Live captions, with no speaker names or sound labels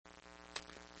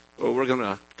Well, we're going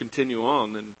to continue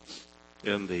on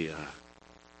in the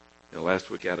last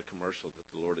week I had a commercial that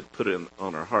the Lord had put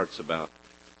on our hearts about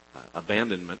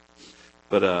abandonment.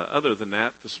 But other than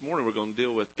that, this morning we're going to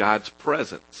deal with God's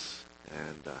presence.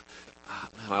 And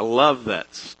man, I love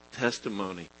that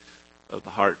testimony of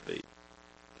the heartbeat.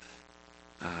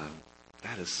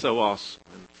 That is so awesome.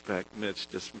 In fact, Mitch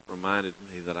just reminded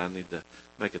me that I need to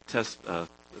make a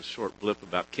short blip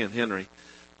about Ken Henry.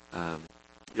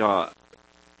 Y'all,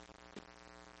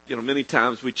 many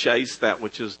times we chase that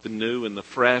which is the new and the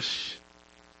fresh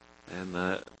and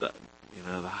the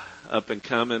up and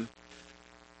coming.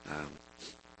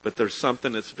 But there's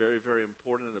something that's very, very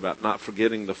important about not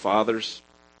forgetting the fathers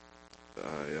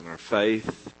in our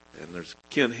faith. And there's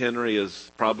Ken Henry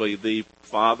is probably the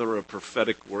father of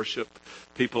prophetic worship.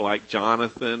 People like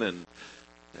Jonathan and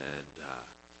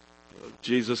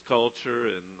Jesus Culture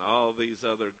and all these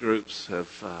other groups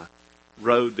have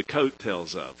rode the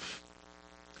coattails of.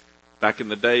 Back in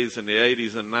the days in the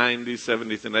 80s and 90s,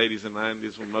 70s and 80s and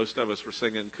 90s, when most of us were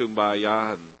singing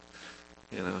Kumbaya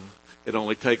and, it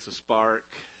only takes a spark,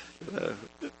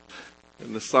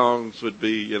 and the songs would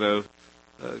be,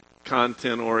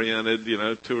 content-oriented,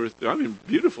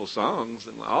 beautiful songs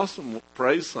and awesome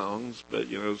praise songs, but,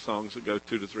 songs that go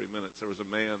 2 to 3 minutes. There was a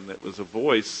man that was a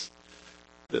voice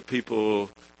that people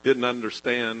didn't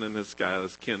understand, and this guy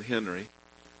was Ken Henry,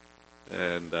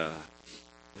 and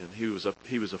he was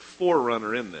a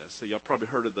forerunner in this. So y'all probably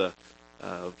heard of a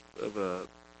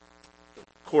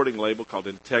recording label called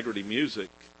Integrity Music.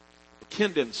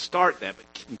 Ken didn't start that,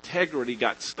 but Integrity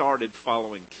got started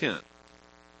following Ken.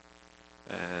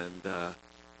 And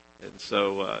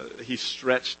so he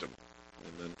stretched him.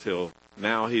 And until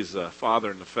now he's a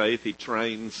father in the faith. He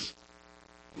trains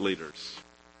leaders.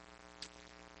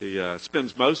 He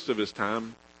spends most of his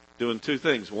time doing two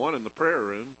things. One, in the prayer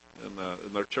room in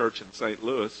their church in St.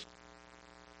 Louis.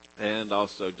 And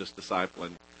also just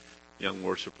discipling young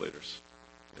worship leaders.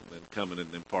 And then coming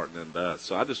and imparting into us.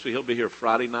 So he'll be here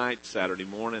Friday night, Saturday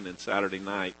morning, and Saturday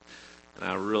night. And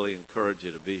I really encourage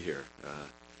you to be here.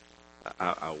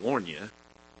 I warn you,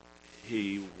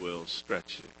 he will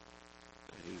stretch you.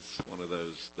 He's one of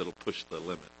those that'll push the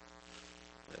limit.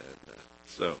 And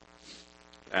so,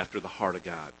 after the heart of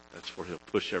God, that's where he'll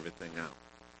push everything out.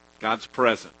 God's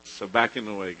presence. So back in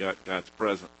the way, God's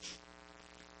presence.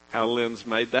 How Lynn's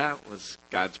made that was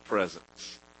God's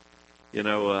presence.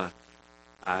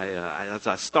 As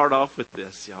I start off with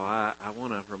this, I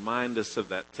want to remind us of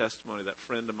that testimony that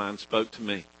friend of mine spoke to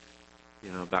me,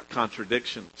 about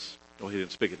contradictions. Well, he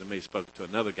didn't speak it to me, he spoke it to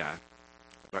another guy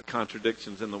about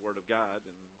contradictions in the Word of God.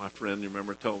 And my friend, you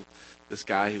remember, told this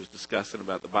guy, he was discussing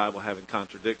about the Bible having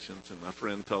contradictions. And my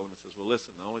friend told him, he says, well,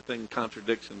 listen, the only thing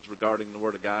contradictions regarding the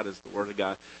Word of God is the Word of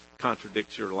God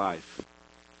contradicts your life.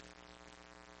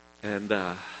 And,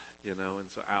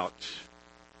 and so ouch.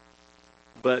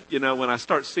 But, when I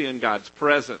start seeing God's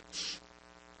presence,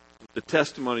 the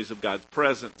testimonies of God's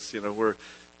presence,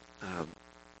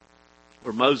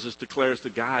 where Moses declares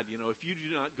to God, if you do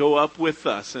not go up with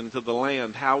us into the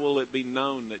land, how will it be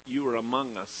known that you are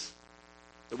among us,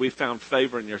 that we found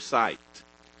favor in your sight?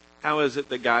 How is it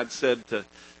that God said to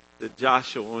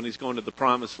Joshua when he's going to the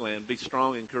promised land, be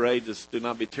strong and courageous, do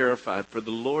not be terrified, for the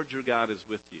Lord your God is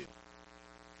with you?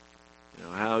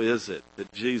 How is it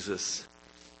that Jesus,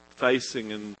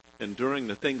 facing and enduring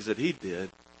the things that he did,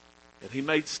 and he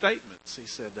made statements. He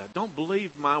said, don't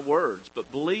believe my words,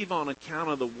 but believe on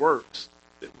account of the works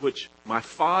which my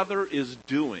Father is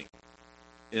doing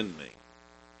in me.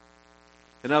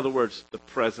 In other words, the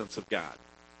presence of God.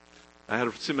 I had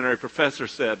a seminary professor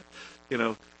said,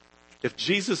 if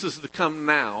Jesus is to come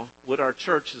now, would our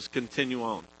churches continue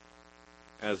on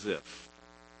as if?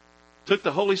 Took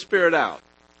the Holy Spirit out,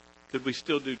 could we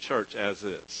still do church as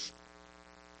is?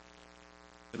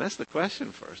 And that's the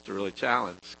question for us to really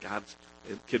challenge.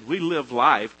 Could we live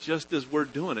life just as we're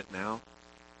doing it now,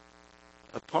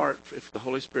 apart if the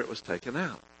Holy Spirit was taken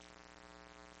out?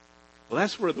 Well,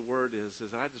 that's where the Word is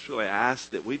I just really ask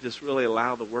that we just really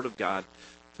allow the Word of God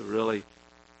to really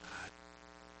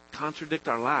contradict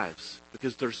our lives,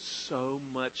 because there's so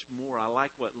much more. I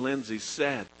like what Lindsay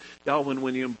said. Y'all,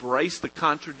 when you embrace the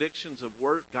contradictions of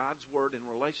God's Word in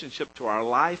relationship to our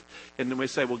life, and then we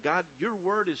say, well, God, your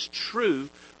Word is true,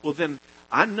 well, then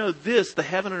I know this, the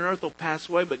heaven and earth will pass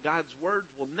away, but God's Word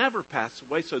will never pass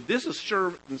away, so this is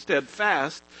sure and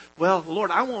steadfast. Well,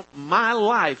 Lord, I want my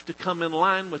life to come in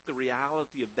line with the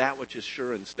reality of that which is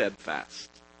sure and steadfast.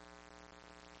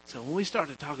 So when we start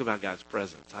to talk about God's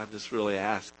presence, I just really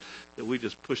ask that we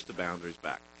just push the boundaries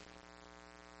back.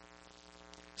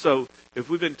 So if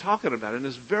we've been talking about it, and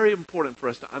it's very important for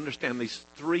us to understand these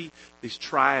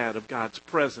triad of God's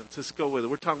presence. Let's go with it.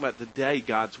 We're talking about today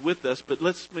God's with us, but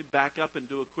let's back up and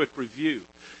do a quick review.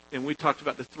 And we talked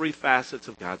about the three facets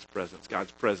of God's presence.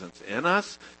 God's presence in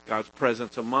us, God's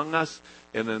presence among us,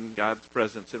 and then God's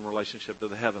presence in relationship to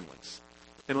the heavenlies.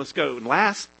 And let's go.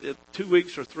 Last 2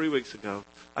 weeks or 3 weeks ago,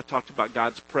 I talked about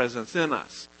God's presence in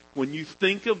us. When you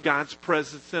think of God's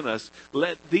presence in us,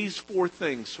 let these four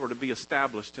things sort of be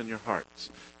established in your hearts.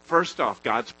 First off,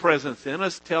 God's presence in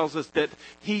us tells us that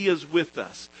He is with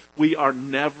us. We are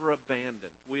never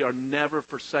abandoned. We are never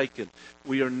forsaken.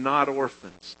 We are not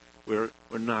orphans. We're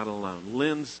not alone.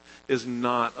 Linz is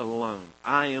not alone.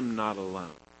 I am not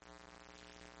alone.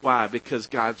 Why? Because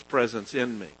God's presence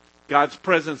in me. God's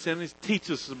presence in us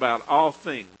teaches us about all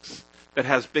things that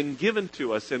has been given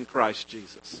to us in Christ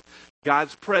Jesus.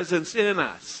 God's presence in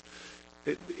us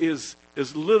is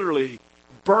literally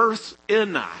births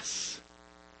in us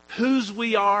whose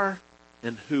we are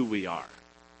and who we are.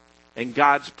 And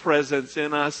God's presence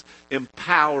in us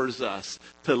empowers us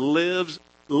to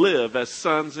live as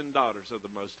sons and daughters of the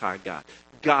Most High God.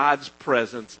 God's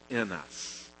presence in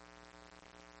us.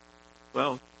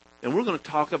 Well, and we're going to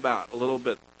talk about a little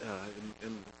bit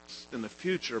in the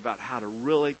future about how to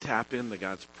really tap into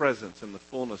God's presence in the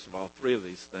fullness of all three of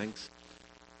these things.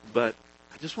 But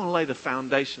I just want to lay the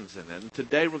foundations in it. And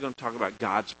today we're going to talk about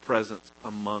God's presence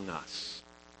among us.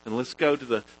 And let's go to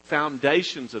the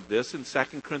foundations of this in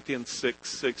 2 Corinthians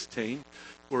 6:16,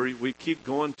 where we keep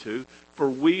going to, for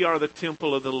we are the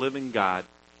temple of the living God.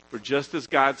 For just as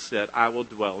God said, I will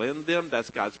dwell in them, that's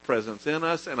God's presence in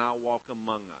us, and I'll walk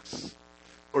among us.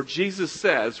 Or Jesus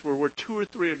says, where 2 or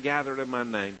 3 are gathered in my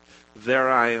name, there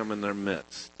I am in their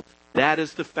midst. That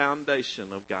is the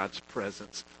foundation of God's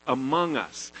presence among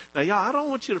us. Now, y'all, I don't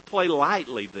want you to play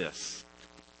lightly this.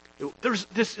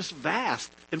 This is vast.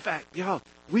 In fact, y'all,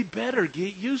 we better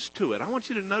get used to it. I want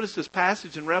you to notice this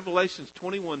passage in Revelation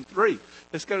 21:3.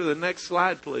 Let's go to the next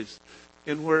slide, please.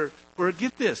 And where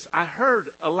get this, I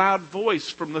heard a loud voice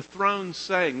from the throne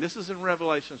saying, this is in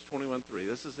Revelation 21:3.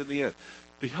 This is in the end.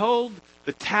 Behold,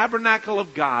 the tabernacle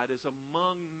of God is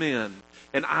among men,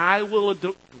 and I will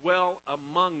dwell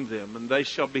among them, and they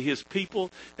shall be His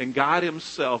people, and God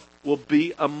Himself will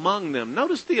be among them.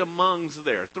 Notice the amongs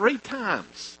there 3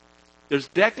 times. There's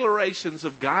declarations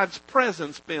of God's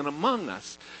presence being among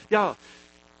us. Y'all,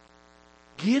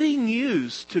 getting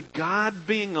used to God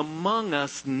being among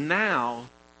us now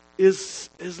is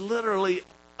literally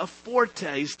a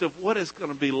foretaste of what it's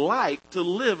going to be like to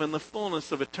live in the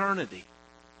fullness of eternity.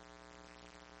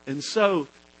 And so,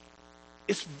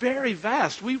 it's very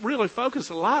vast. We really focus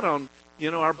a lot on,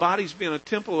 our bodies being a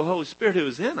temple of the Holy Spirit who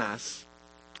is in us.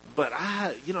 But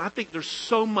I think there's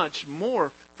so much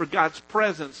more for God's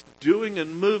presence doing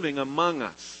and moving among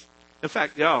us. In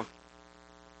fact, y'all,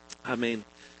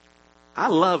 I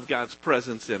love God's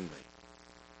presence in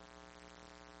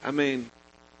me.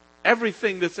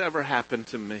 Everything that's ever happened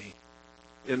to me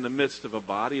in the midst of a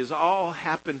body has all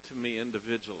happened to me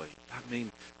individually.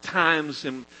 Times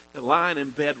lying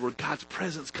in bed where God's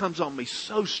presence comes on me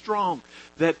so strong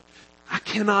that I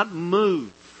cannot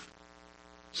move.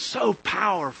 So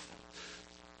powerful.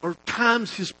 Or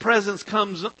times His presence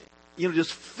comes,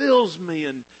 just fills me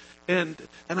and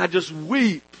I just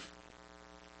weep.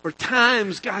 Or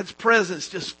times God's presence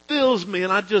just fills me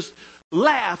and I just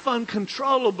laugh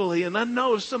uncontrollably. And I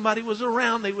know if somebody was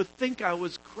around, they would think I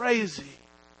was crazy.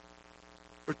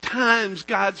 Or times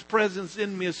God's presence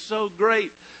in me is so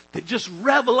great that just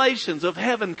revelations of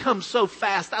heaven come so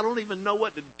fast, I don't even know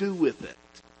what to do with it.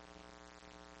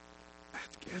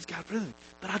 That's God's presence.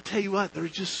 But I tell you what,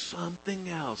 there's just something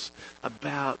else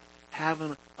about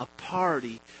having a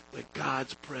party with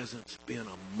God's presence being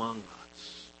among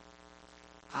us.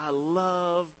 I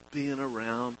love being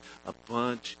around a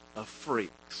bunch of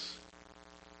freaks.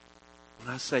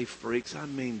 When I say freaks, I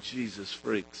mean Jesus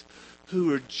freaks,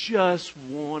 who are just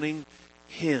wanting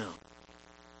Him.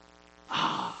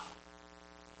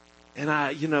 And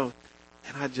I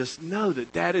just know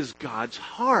that is God's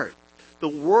heart. The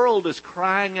world is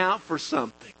crying out for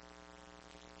something.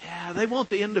 Yeah, they want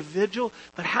the individual,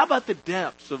 but how about the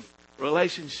depths of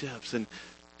relationships? And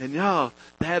y'all,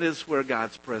 that is where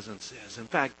God's presence is. In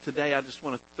fact, today I just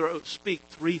want to speak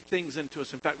 3 things into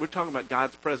us. In fact, we're talking about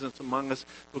God's presence among us.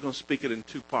 We're going to speak it in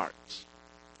 2 parts.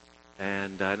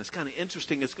 And it's kind of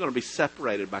interesting. It's going to be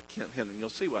separated by Kent Henry. You'll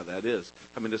see why that is.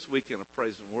 This weekend of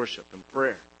praise and worship and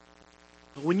prayer.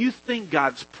 But when you think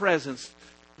God's presence,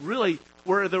 really,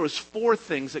 where there was 4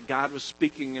 things that God was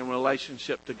speaking in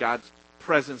relationship to God's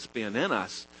presence being in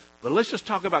us. But let's just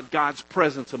talk about God's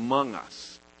presence among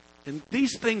us. And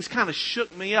these things kind of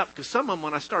shook me up, because some of them,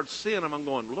 when I started seeing them, I'm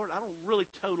going, Lord, I don't really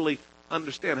totally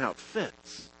understand how it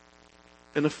fits.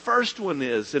 And the first one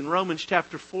is in Romans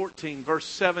chapter 14, verse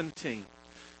 17,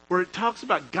 where it talks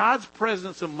about God's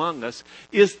presence among us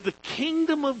is the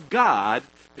kingdom of God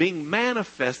being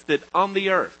manifested on the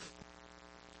earth.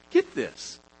 Get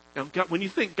this. Now, when you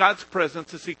think God's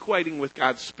presence, it's equating with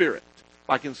God's Spirit.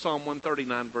 Like in Psalm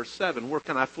 139, verse 7, where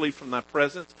can I flee from thy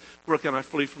presence? Where can I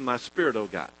flee from thy Spirit, O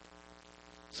God?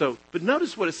 So, but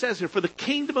notice what it says here. For the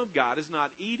kingdom of God is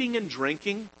not eating and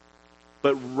drinking,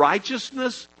 but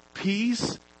righteousness,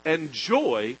 peace, and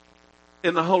joy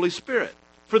in the Holy Spirit.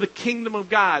 For the kingdom of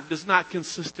God does not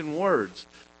consist in words,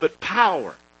 but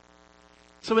power.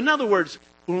 So in other words,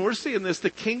 when we're seeing this, the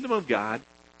kingdom of God,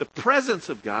 the presence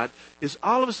of God, is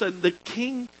all of a sudden the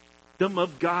kingdom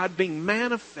of God being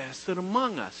manifested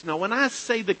among us. Now, when I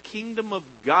say the kingdom of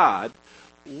God,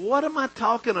 what am I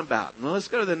talking about? Now, let's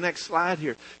go to the next slide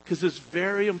here, because it's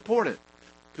very important.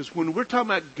 Because when we're talking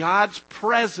about God's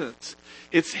presence,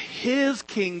 it's His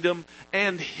kingdom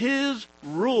and His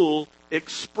rule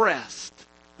expressed.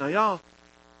 Now, y'all,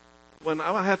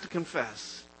 I have to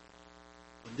confess,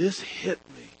 when this hit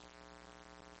me,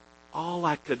 all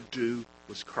I could do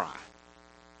was cry.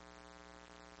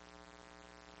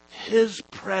 His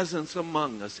presence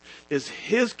among us is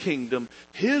His kingdom,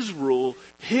 His rule,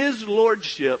 His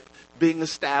lordship being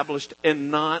established,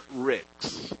 and not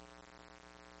Rick's.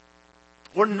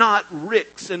 Or not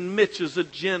Rick's and Mitch's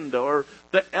agenda or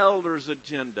the elders'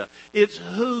 agenda. It's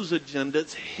whose agenda?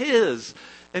 It's His.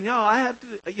 And y'all, I have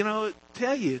to,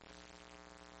 tell you,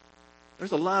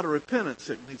 there's a lot of repentance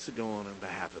that needs to go on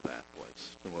behalf of that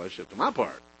place in relationship to my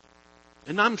part.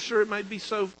 And I'm sure it might be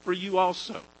so for you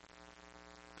also.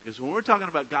 Because when we're talking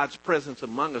about God's presence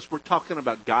among us, we're talking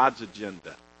about God's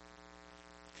agenda.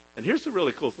 And here's the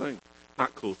really cool thing.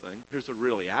 Not cool thing. Here's the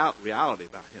really reality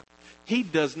about Him. He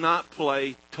does not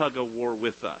play tug of war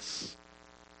with us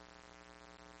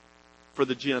for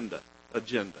the agenda.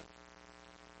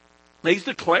 He's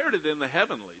declared it in the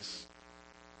heavenlies.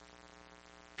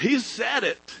 He's said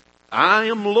it. I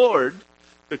am Lord.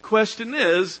 The question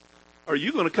is, are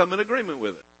you going to come in agreement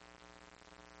with it?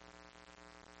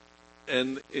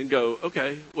 And go,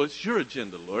 okay, well, it's your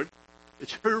agenda, Lord.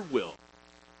 It's your will.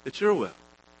 It's your will.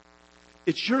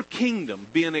 It's your kingdom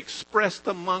being expressed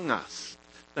among us.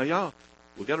 Now, y'all,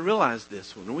 we've got to realize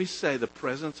this. When we say the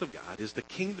presence of God is the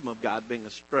kingdom of God being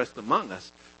expressed among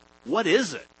us, what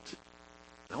is it?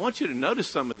 I want you to notice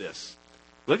some of this.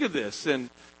 Look at this. In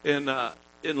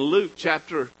Luke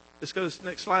chapter, let's go to the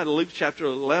next slide. Luke chapter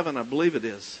 11, I believe it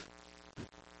is.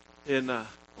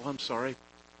 I'm sorry.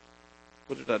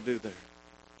 What did I do there?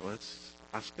 Well,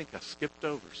 I think I skipped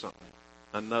over something,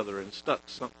 and stuck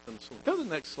something. So go to the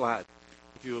next slide,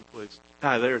 if you would, please.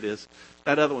 There it is.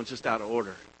 That other one's just out of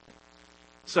order.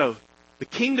 So, the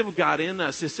kingdom of God in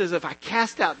us, it says, if I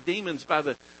cast out demons by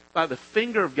the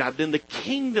finger of God, then the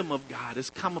kingdom of God has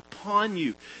come upon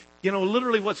you.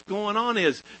 Literally what's going on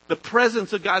is the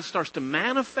presence of God starts to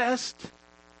manifest.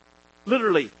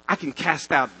 Literally, I can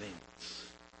cast out demons.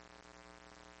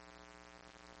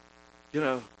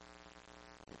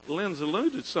 Lynn's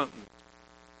alluded something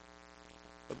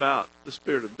about the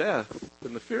spirit of death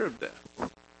and the fear of death.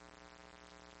 But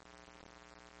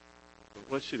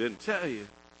what she didn't tell you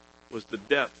was the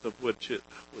depth of which it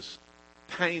was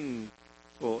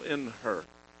painful in her,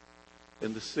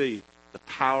 and to see the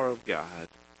power of God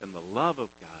and the love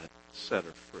of God set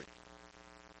her free.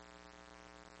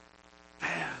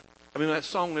 Man, that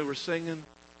song we were singing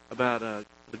about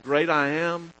the great I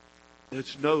am,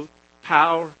 there's no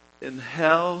power in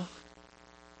hell.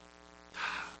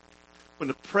 When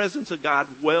the presence of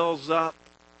God wells up,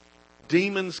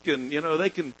 demons can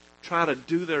try to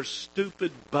do their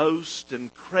stupid boast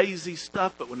and crazy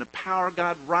stuff, but when the power of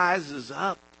God rises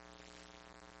up,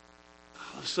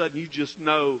 all of a sudden you just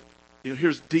know,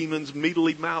 here's demons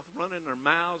mealy mouth running in their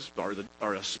mouths,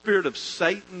 or a spirit of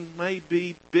Satan may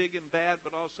be big and bad,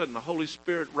 but all of a sudden the Holy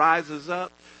Spirit rises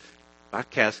up. I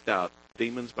cast out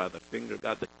demons by the finger of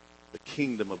God. The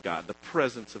kingdom of God, the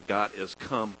presence of God has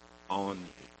come on you.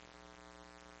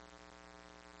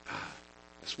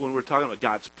 That's when we're talking about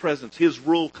God's presence, His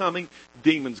rule coming,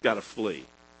 demons got to flee.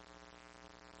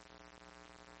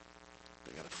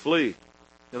 They got to flee.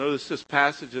 Notice this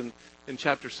passage in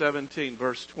chapter 17,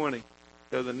 verse 20.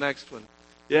 Go to the next one.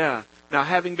 Yeah. Now,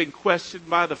 having been questioned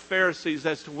by the Pharisees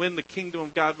as to when the kingdom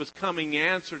of God was coming, He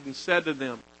answered and said to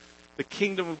them, the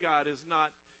kingdom of God is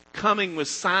not coming with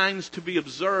signs to be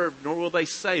observed, nor will they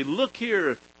say, look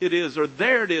here it is, or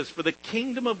there it is, for the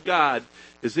kingdom of God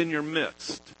is in your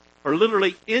midst. or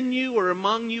literally in you or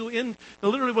among you.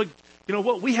 Literally,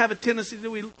 what we have a tendency to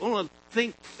do, we want to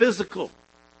think physical.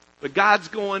 But God's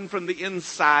going from the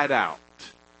inside out.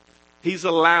 He's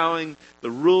allowing the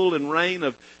rule and reign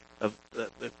of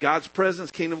God's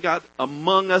presence, kingdom of God,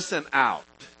 among us and out.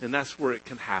 And that's where it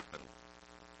can happen.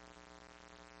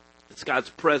 It's God's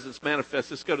presence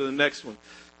manifest. Let's go to the next one.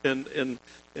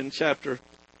 In chapter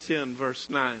 10, verse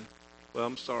 9. Well,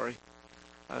 I'm sorry.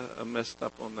 I messed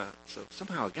up on that. So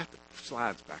somehow I got the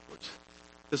slides backwards.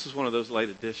 This is one of those late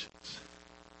editions.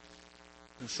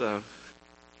 And so,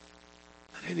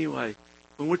 but anyway,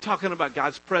 when we're talking about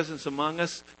God's presence among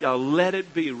us, y'all, let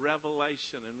it be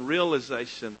revelation and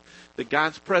realization that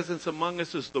God's presence among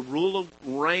us is the rule of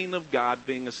reign of God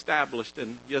being established.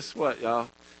 And guess what, y'all?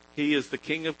 He is the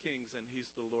King of Kings and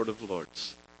He's the Lord of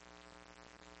Lords.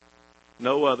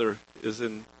 No other is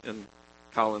in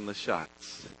calling the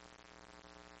shots.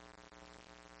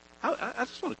 I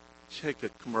just want to take a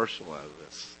commercial out of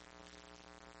this.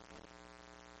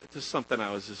 It's just something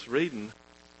I was just reading.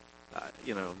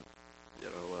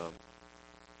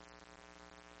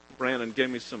 Brandon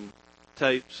gave me some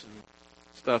tapes and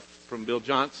stuff from Bill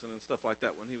Johnson and stuff like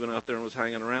that when he went out there and was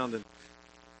hanging around.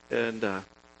 And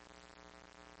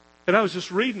I was just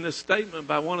reading this statement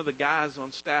by one of the guys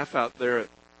on staff out there at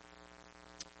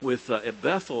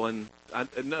Bethel, and I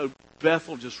know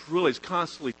Bethel just really is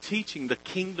constantly teaching the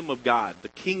kingdom of God, the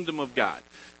kingdom of God,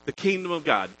 the kingdom of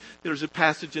God. There's a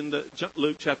passage in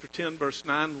Luke chapter 10, verse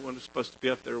 9, when it's supposed to be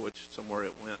up there, which somewhere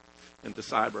it went into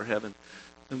cyber heaven.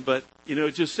 But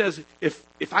it just says if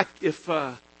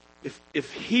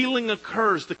healing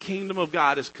occurs, the kingdom of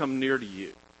God has come near to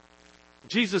you.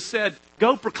 Jesus said,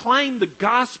 "Go proclaim the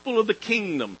gospel of the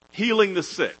kingdom, healing the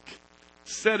sick,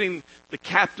 setting the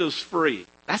captives free."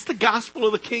 That's the gospel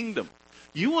of the kingdom.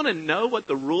 You want to know what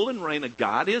the rule and reign of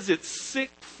God is? It's sick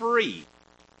free.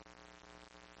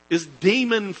 It's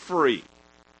demon free.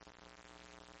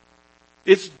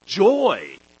 It's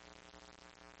joy.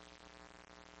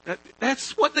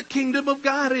 That's what the kingdom of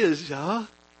God is, y'all.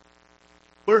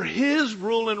 Where His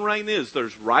rule and reign is.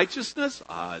 There's righteousness.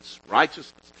 It's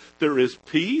righteousness. There is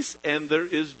peace and there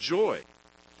is joy.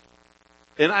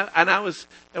 And I was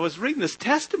reading this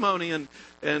testimony, and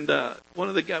one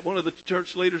of the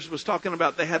church leaders was talking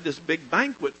about they had this big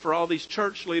banquet for all these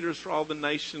church leaders, for all the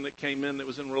nation that came in that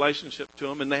was in relationship to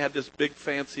them, and they had this big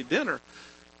fancy dinner.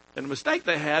 And the mistake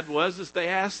they had was they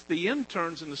asked the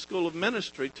interns in the School of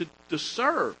Ministry to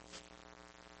serve.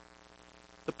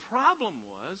 The problem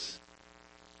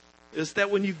is that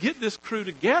when you get this crew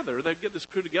together,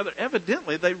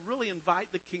 evidently they really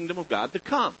invite the kingdom of God to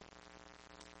come.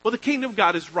 Well, the kingdom of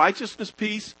God is righteousness,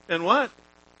 peace, and what?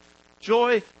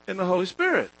 Joy in the Holy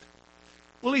Spirit.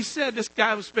 Well, he said, this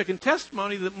guy was speaking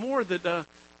testimony that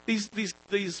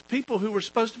these people who were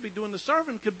supposed to be doing the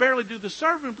serving could barely do the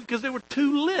serving because they were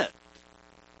too lit.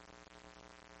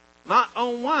 Not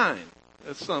on wine.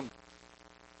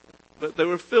 But they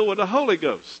were filled with the Holy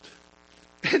Ghost.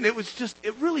 And it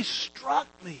really struck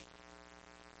me.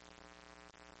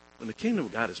 When the kingdom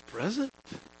of God is present,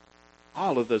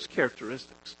 all of those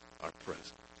characteristics are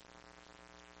present.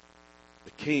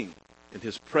 The King, in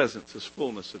His presence, is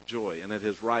fullness of joy, and at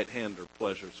His right hand are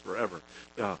pleasures forever.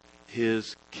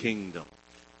 His kingdom.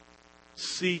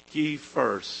 Seek ye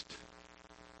first.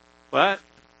 What?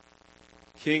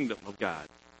 Kingdom of God.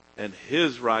 And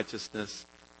His righteousness.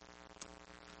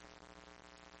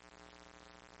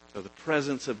 So the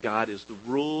presence of God is the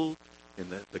rule and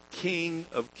the King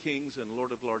of kings and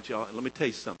Lord of lords, y'all. And let me tell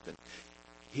you something.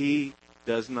 He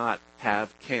does not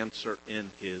have cancer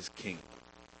in His kingdom.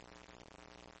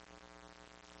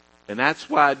 And that's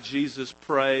why Jesus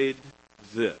prayed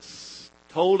this.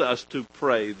 Told us to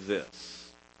pray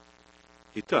this.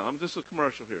 I'm just a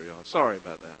commercial here, y'all. Sorry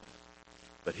about that.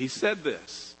 But He said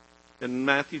this in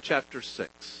Matthew chapter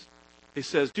 6. He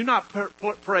says, "Do not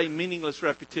pray meaningless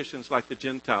repetitions like the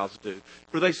Gentiles do,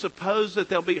 for they suppose that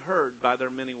they'll be heard by their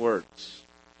many words."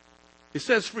 He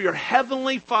says, "For your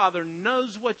heavenly Father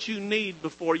knows what you need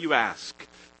before you ask."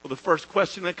 Well, the first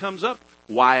question that comes up,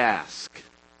 why ask?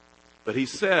 But He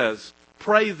says,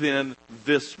 pray then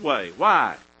this way.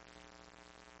 Why?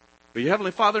 But your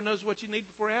heavenly Father knows what you need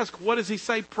before you ask. What does He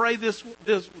say? Pray this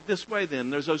way then.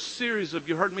 There's a series of,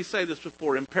 you heard me say this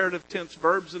before, imperative tense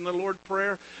verbs in the Lord's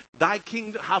Prayer. Thy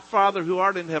kingdom, our Father who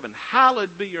art in heaven,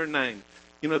 hallowed be your name.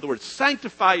 In other words,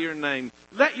 sanctify your name.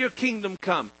 Let your kingdom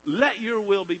come. Let your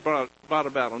will be brought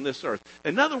about on this earth.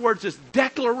 In other words, it's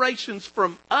declarations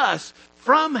from us,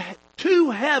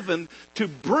 to heaven, to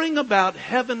bring about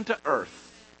heaven to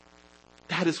earth.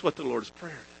 That is what the Lord's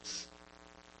Prayer is.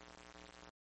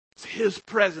 It's His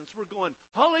presence. We're going,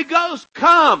 Holy Ghost,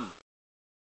 come.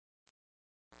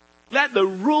 Let the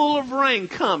rule of reign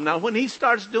come. Now, when He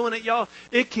starts doing it, y'all,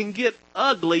 it can get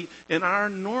ugly in our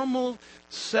normal,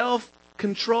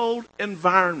 self-controlled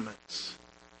environments.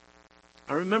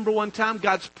 I remember one time,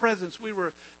 God's presence, we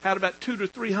had about 200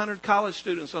 to 300 college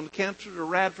students on the campus of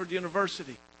Radford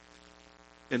University.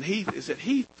 And Heath, is it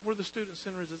Heath where the student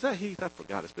center is? Is that Heath? I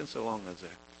forgot. It's been so long I was there.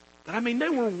 But I mean, they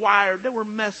were wired. They were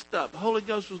messed up. The Holy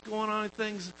Ghost was going on and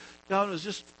things. God, it was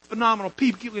just phenomenal.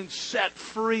 People getting set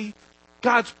free.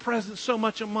 God's presence so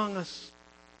much among us.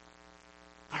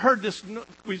 I heard this.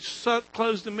 We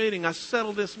closed the meeting. I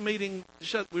settled this meeting.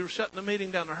 We were shutting the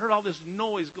meeting down. I heard all this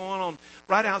noise going on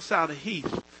right outside of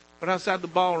Heath, right outside the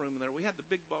ballroom there. We had the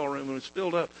big ballroom and it was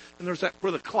filled up. And there's that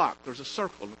where the clock. There's a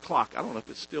circle in the clock. I don't know if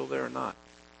it's still there or not.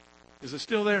 Is it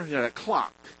still there? Yeah, that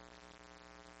clock.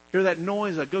 Hear that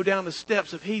noise? I go down the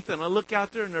steps of Heath and I look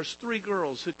out there and there's 3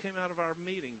 girls who came out of our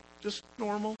meeting. Just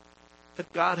normal.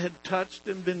 That God had touched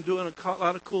and been doing a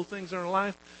lot of cool things in their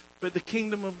life. But the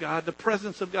kingdom of God, the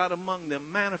presence of God among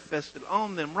them manifested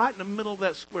on them right in the middle of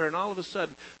that square. And all of a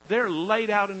sudden, they're laid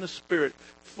out in the Spirit,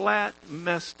 flat,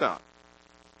 messed up.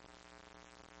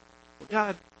 Well,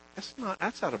 God,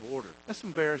 that's out of order. That's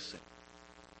embarrassing.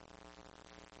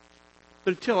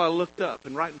 But until I looked up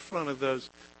and right in front of those,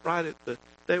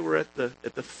 they were at the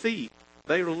feet.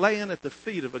 They were laying at the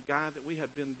feet of a guy that we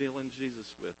had been dealing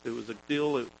Jesus with. It was a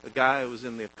guy who was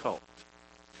in the occult.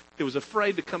 He was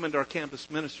afraid to come into our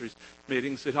campus ministries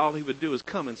meetings. That all he would do is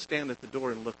come and stand at the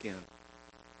door and look in.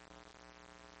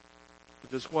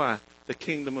 Because why? The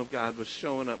kingdom of God was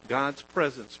showing up. God's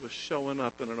presence was showing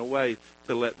up in a way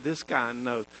to let this guy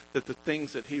know that the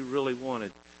things that he really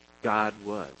wanted, God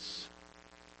was.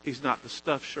 He's not the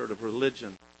stuffed shirt of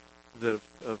religion, of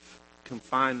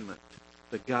confinement.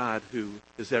 The God who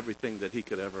is everything that he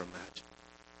could ever imagine.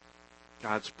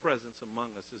 God's presence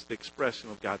among us is the expression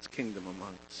of God's kingdom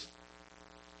among us.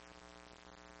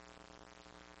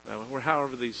 Now,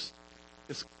 however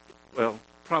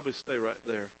probably stay right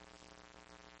there.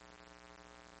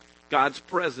 God's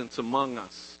presence among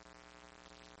us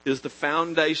is the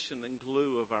foundation and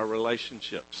glue of our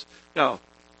relationships. Now,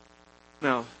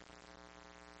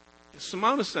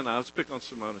 Simonis and I, let's pick on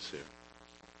Simonis here.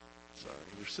 Sorry,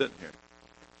 you're sitting here.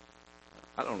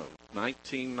 I don't know,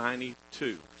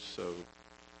 1992. So,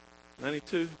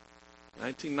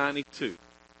 1992.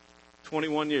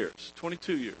 21 years.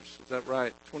 22 years. Is that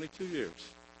right? 22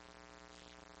 years.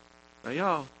 Now,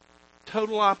 y'all,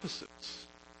 total opposites.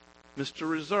 Mr.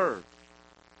 Reserve.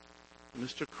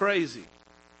 Mr. Crazy.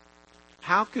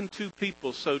 How can 2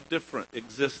 people so different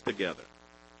exist together?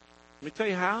 Let me tell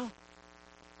you how.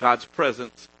 God's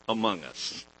presence among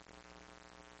us.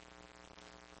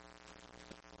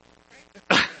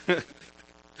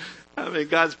 I mean,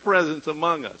 God's presence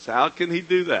among us. How can He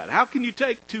do that? How can you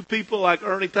take 2 people like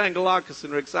Ernie Tangalakis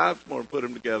and Rick Sizemore and put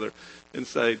them together and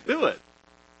say, do it?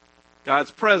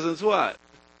 God's presence what?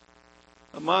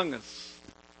 Among us.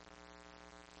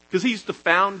 Because He's the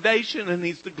foundation and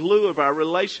He's the glue of our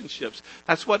relationships.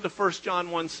 That's what the 1 John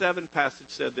 1:7 passage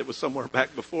said that was somewhere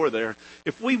back before there.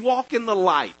 If we walk in the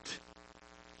light,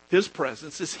 His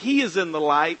presence, as He is in the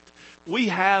light, we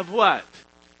have what?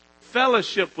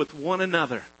 Fellowship with one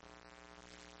another.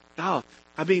 Oh,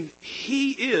 I mean,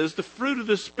 He is the fruit of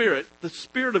the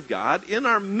Spirit of God in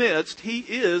our midst. He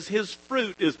is, His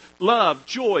fruit is love,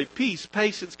 joy, peace,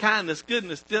 patience, kindness,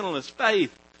 goodness, gentleness,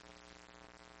 faith,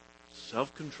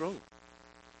 self-control.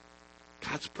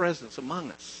 God's presence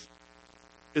among us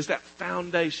is that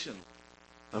foundation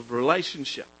of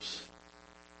relationships.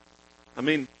 I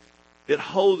mean,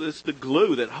 it's the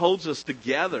glue that holds us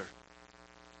together.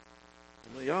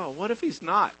 Well, y'all, what if He's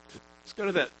not? Let's go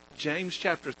to that James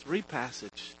chapter 3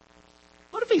 passage.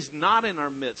 What if He's not in our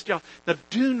midst? Y'all, now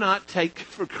do not take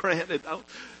for granted.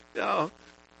 Y'all,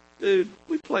 dude,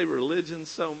 we play religion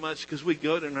so much because we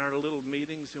go to our little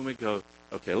meetings and we go,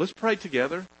 okay, let's pray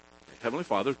together. Heavenly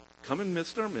Father, come in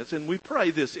midst our midst. And we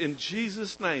pray this in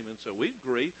Jesus' name. And so we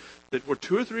agree that where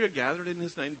 2 or 3 are gathered in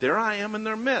His name, there I am in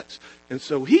their midst. And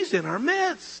so He's in our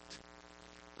midst.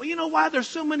 Well, you know why there's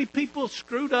so many people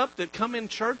screwed up that come in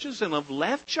churches and have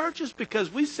left churches?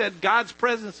 Because we said God's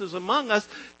presence is among us.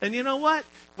 And you know what?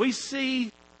 We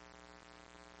see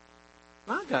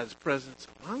not God's presence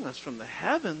among us from the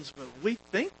heavens, but we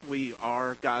think we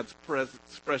are God's presence,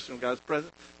 expression of God's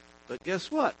presence. But guess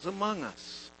what? It's among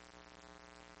us.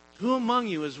 Who among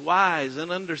you is wise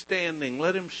and understanding?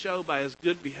 Let him show by his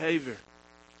good behavior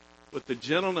with the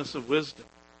gentleness of wisdom.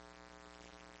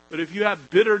 But if you have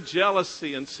bitter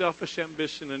jealousy and selfish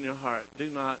ambition in your heart, do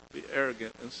not be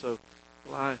arrogant and so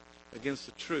lie against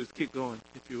the truth. Keep going,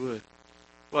 if you would.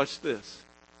 Watch this.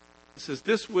 It says,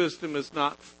 this wisdom is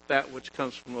not that which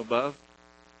comes from above,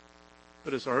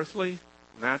 but is earthly,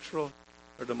 natural,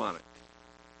 or demonic.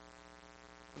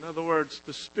 In other words,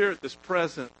 the Spirit that's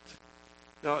present,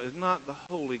 y'all, is not the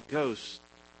Holy Ghost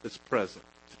that's present.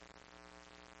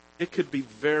 It could be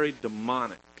very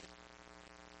demonic.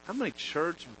 How many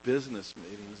church business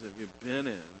meetings have you been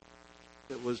in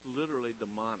that was literally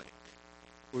demonic?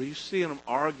 Where you see them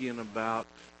arguing about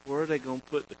where are they going to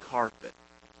put the carpet?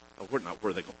 Oh, not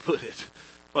where are they going to put it.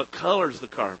 What color's the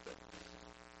carpet?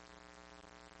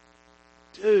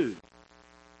 Dude,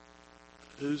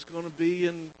 who's going to be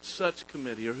in such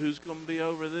committee? Or who's going to be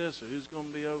over this? Or who's going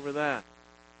to be over that?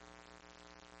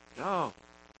 Y'all,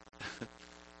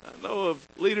 I know of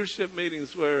leadership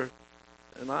meetings where,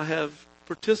 and I have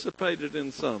participated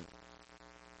in some,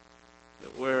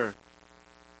 where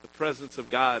the presence of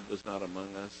God was not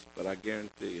among us, but I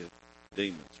guarantee you,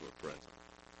 demons were present.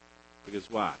 Because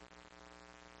why?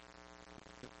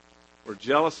 Where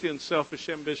jealousy and selfish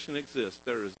ambition exist,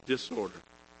 there is disorder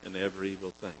in every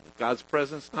evil thing. If God's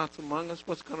presence not among us,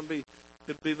 what's going to be?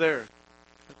 Could be there.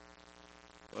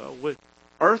 Well,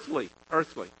 earthly.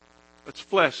 That's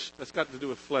flesh. That's got to do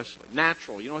with fleshly.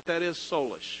 Natural. You know what that is?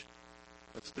 Soulish.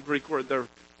 That's the Greek word there.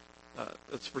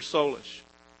 That's for soulish.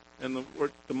 And the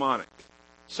word demonic.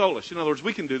 Soulish. In other words,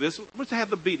 we can do this. Let's have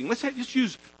the beating. Let's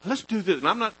do this. And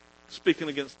I'm not speaking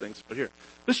against things, but here.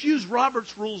 Let's use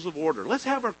Robert's Rules of Order. Let's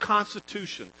have our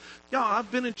Constitution. Y'all, I've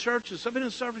been in churches. I've been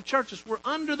in several churches where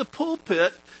under the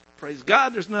pulpit, praise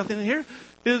God, there's nothing in here,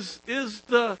 is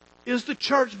the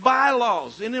church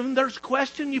bylaws. And if there's a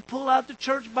question, you pull out the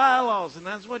church bylaws, and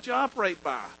that's what you operate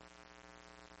by.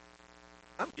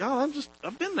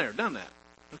 I've been there, done that.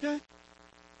 Okay?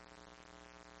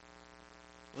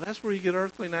 Well, that's where you get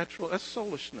earthly, natural. That's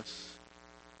soulishness.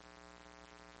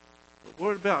 But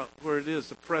what about where it is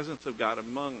the presence of God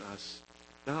among us?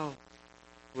 Now,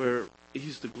 where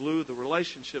He's the glue of the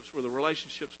relationships, where the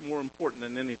relationship's more important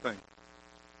than anything.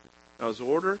 Now, His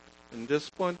order and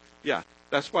discipline, yeah,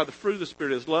 that's why the fruit of the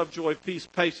Spirit is love, joy, peace,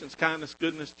 patience, kindness,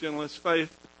 goodness, gentleness,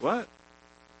 faith. What?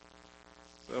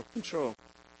 Self-control.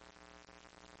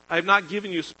 I have not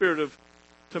given you a spirit of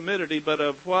timidity, but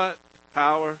of what?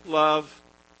 Power, love,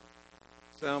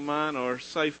 sound mind, or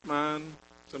safe mind.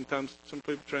 Sometimes some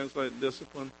people translate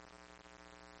discipline.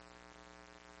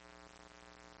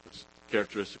 The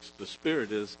characteristics of the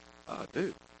Spirit is,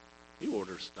 dude, He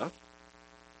orders stuff.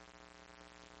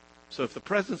 So if the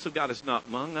presence of God is not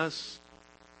among us,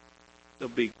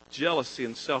 there'll be jealousy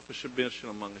and selfish ambition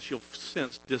among us. You'll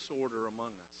sense disorder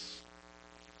among us.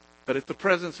 But if the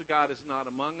presence of God is not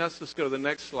among us, let's go to the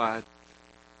next slide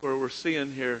where we're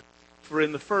seeing here. For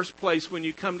in the first place, when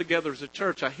you come together as a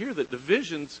church, I hear that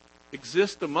divisions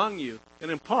exist among you. And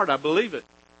in part, I believe it.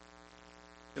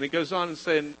 And it goes on and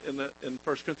saying in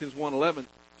 1 Corinthians 1:11,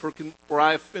 for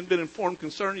I have been informed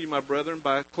concerning you, my brethren,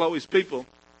 by Chloe's people,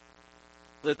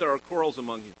 that there are quarrels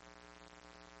among you.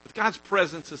 If God's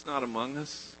presence is not among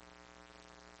us,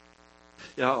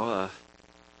 y'all,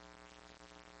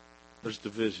 there's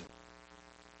division.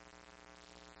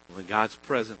 When God's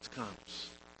presence comes,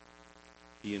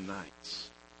 He unites.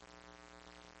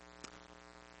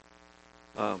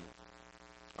 I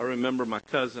remember my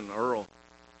cousin Earl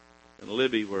and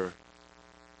Libby were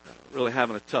really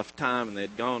having a tough time, and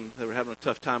they were having a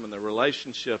tough time in their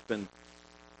relationship, and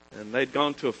they'd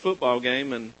gone to a football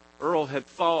game, and Earl had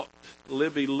thought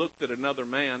Libby looked at another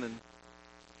man, and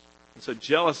so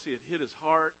jealousy had hit his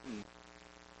heart, and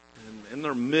in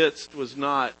their midst was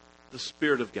not the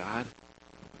Spirit of God.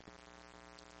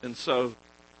 And so,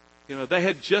 they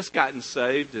had just gotten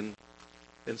saved, and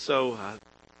so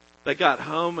they got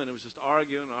home, and it was just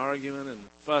arguing and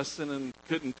fussing, and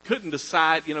couldn't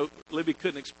decide. Libby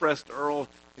couldn't express to Earl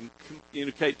and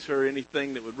communicate to her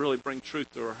anything that would really bring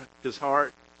truth to his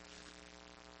heart.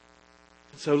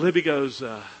 And so Libby goes,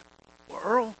 well,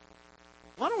 Earl,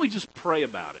 why don't we just pray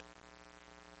about it?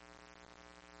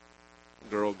 The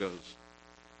girl goes,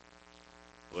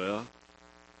 well,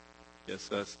 guess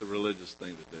that's the religious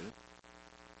thing to do.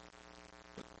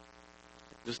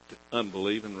 Just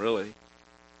unbelieving, really.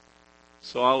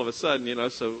 So all of a sudden,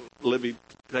 so Libby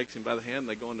takes him by the hand.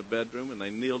 They go in the bedroom, and they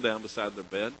kneel down beside their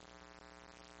bed.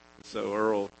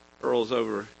 So Earl's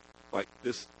over like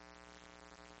this.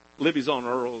 Libby's on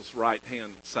Earl's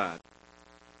right-hand side.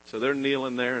 So they're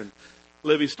kneeling there, and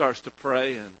Libby starts to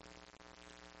pray, and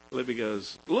Libby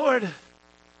goes, Lord,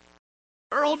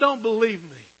 Earl don't believe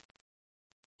me.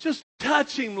 Just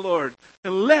touch him, Lord,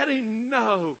 and let him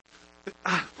know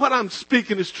that what I'm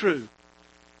speaking is true.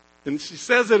 And she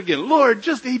says it again, Lord,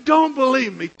 he don't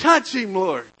believe me. Touch him,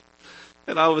 Lord.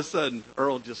 And all of a sudden,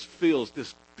 Earl just feels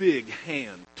this big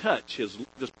hand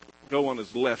just go on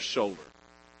his left shoulder.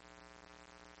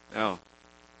 Now,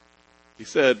 he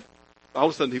said, all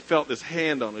of a sudden he felt this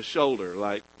hand on his shoulder,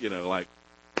 And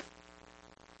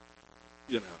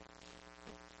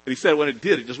he said when it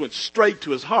did, it just went straight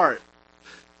to his heart.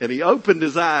 And he opened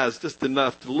his eyes just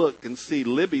enough to look and see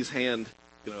Libby's hand,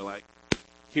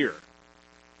 here.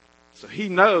 So he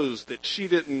knows that she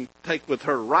didn't take with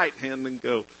her right hand and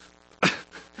go,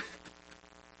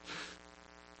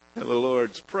 and the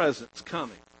Lord's presence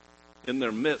coming in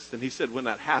their midst. And he said when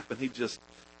that happened, he just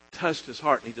touched his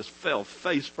heart and he just fell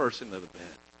face first into the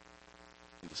bed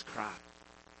and just cried.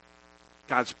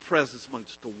 God's presence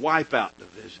amongst us to wipe out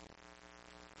division.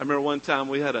 I remember one time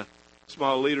we had a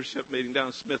small leadership meeting down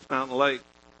in Smith Mountain Lake.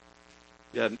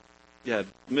 You had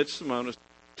Mitch Simonis,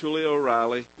 Tulio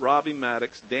O'Reilly, Robbie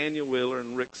Maddox, Daniel Wheeler,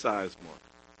 and Rick Sizemore.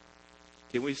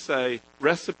 Can we say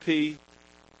recipe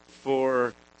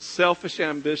for selfish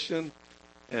ambition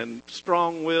and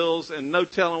strong wills and no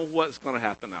telling what's going to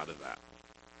happen out of that?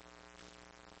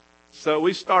 So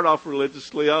we start off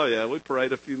religiously. We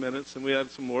prayed a few minutes and we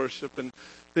had some worship, and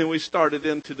then we started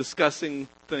into discussing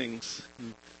things,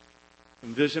 and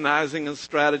visionizing and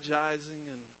strategizing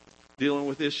and dealing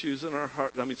with issues in our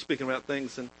heart. Speaking about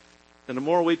things, and the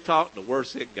more we talked, the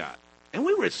worse it got. And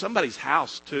we were at somebody's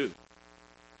house too.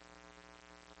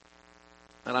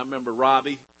 And I remember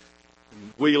Robbie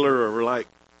and Wheeler were like,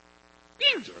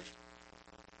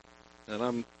 and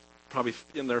I'm probably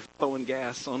in there throwing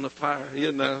gas on the fire,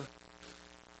 And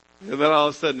then all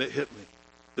of a sudden it hit me.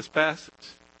 This passage.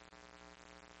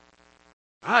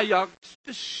 Y'all,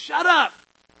 just shut up.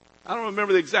 I don't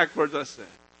remember the exact words I said.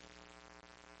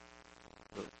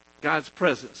 But God's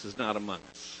presence is not among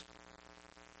us.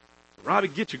 Robbie,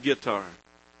 get your guitar.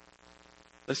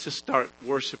 Let's just start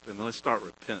worshiping. Let's start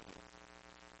repenting.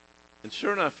 And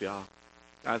sure enough, y'all,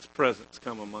 God's presence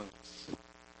come among us.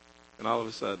 And all of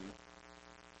a sudden,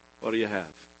 what do you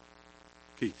have?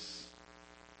 Peace.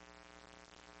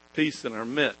 Peace in our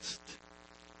midst.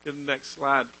 Give the next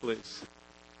slide, please.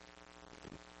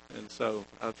 And so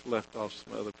I've left off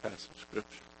some other passage of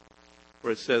Scripture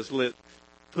where it says,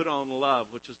 put on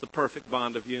love, which is the perfect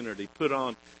bond of unity. Put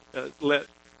on, let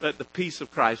the peace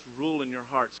of Christ rule in your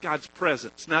hearts. God's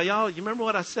presence. Now, y'all, you remember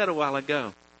what I said a while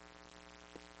ago?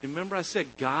 Remember I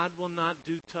said God will not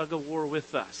do tug of war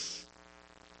with us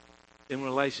in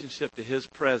relationship to His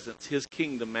presence, His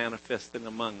kingdom manifesting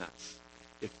among us.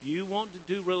 If you want to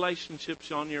do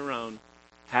relationships on your own,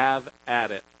 have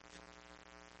at it.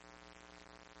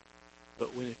 But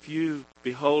if you,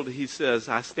 behold, He says,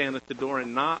 I stand at the door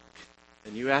and knock,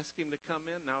 and you ask Him to come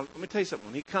in. Now, let me tell you something.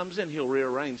 When He comes in, He'll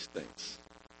rearrange things.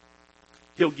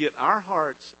 He'll get our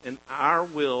hearts and our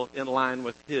will in line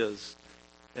with His,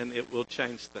 and it will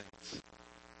change things.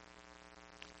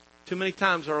 Too many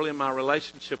times early in my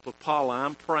relationship with Paula,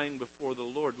 I'm praying before the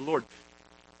Lord, Lord,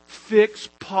 fix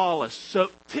Paula,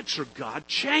 fix her, God,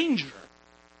 change her.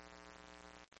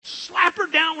 Slap her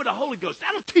down with the Holy Ghost.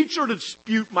 That'll teach her to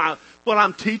dispute what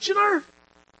I'm teaching her.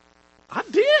 I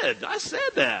did. I said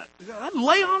that. I'd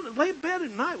lay in bed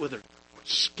at night with her.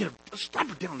 Slap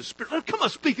her down in the Spirit. Come on,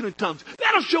 speaking in tongues.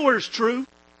 That'll show her it's true.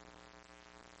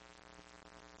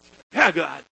 Yeah,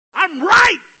 God, I'm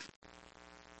right.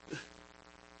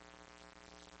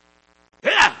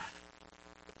 Yeah.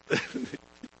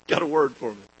 Got a word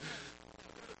for me.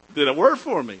 Did a word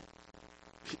for me?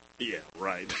 Yeah,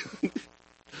 right.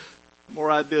 The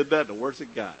more I did that, the worse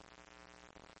it got.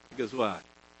 Because why?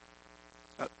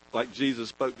 Like Jesus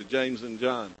spoke to James and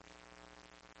John.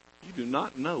 You do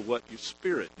not know what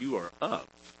spirit you are of.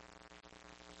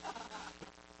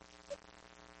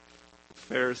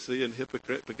 Pharisee and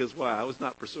hypocrite. Because why? I was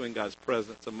not pursuing God's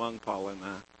presence among Paul and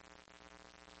I.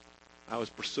 I was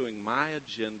pursuing my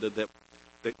agenda that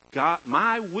God,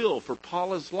 my will for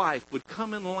Paula's life would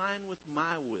come in line with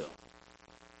my will.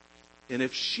 And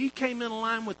if she came in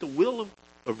line with the will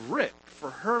of Rick for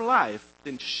her life,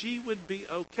 then she would be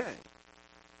okay.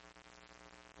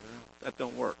 Well, that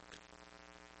don't work.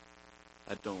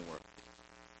 That don't work.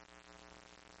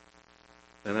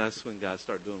 And that's when God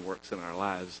started doing works in our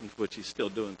lives, which He's still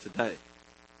doing today.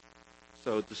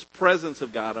 So this presence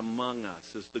of God among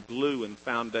us is the glue and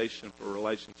foundation for a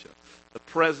relationship. The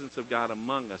presence of God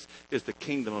among us is the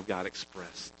kingdom of God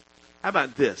expressed. How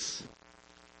about this?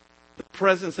 The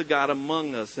presence of God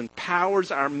among us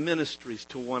empowers our ministries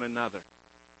to one another.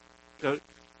 So,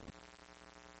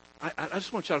 I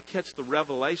just want y'all to catch the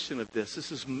revelation of this.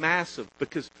 This is massive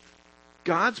because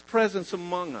God's presence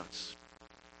among us.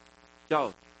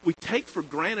 Y'all, we take for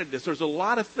granted this. There's a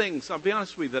lot of things, I'll be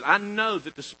honest with you, that I know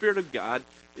that the Spirit of God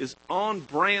is on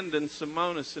Brandon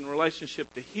Simonis in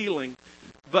relationship to healing,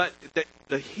 but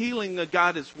the healing that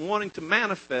God is wanting to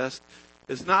manifest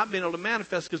is not being able to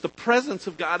manifest because the presence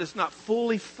of God is not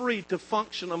fully free to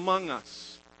function among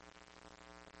us.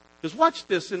 Because watch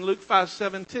this in Luke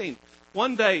 5:17.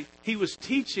 One day he was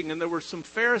teaching, and there were some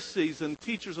Pharisees and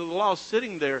teachers of the law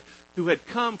sitting there who had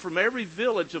come from every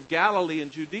village of Galilee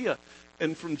and Judea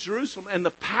and from Jerusalem. And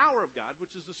the power of God,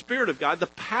 which is the Spirit of God, the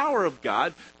power of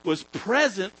God was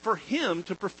present for him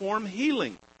to perform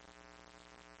healing.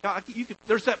 God,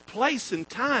 there's that place in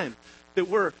time that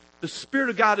where the Spirit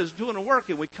of God is doing a work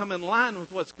and we come in line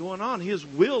with what's going on. His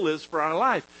will is for our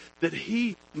life that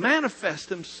He manifests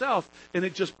Himself and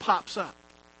it just pops up.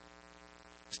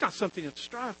 It's not something to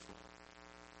strive for.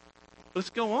 Let's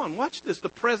go on. Watch this. The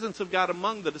presence of God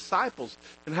among the disciples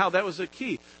and how that was a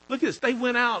key. Look at this. They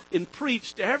went out and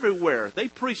preached everywhere. They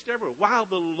preached everywhere while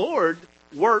the Lord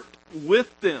worked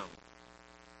with them.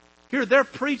 Here they're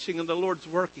preaching and the Lord's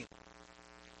working.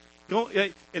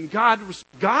 And God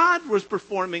was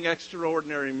performing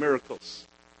extraordinary miracles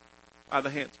by the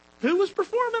hands. Who was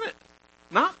performing it?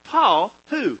 Not Paul.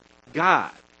 Who?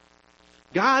 God.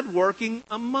 God working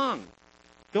among.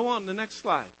 Go on to the next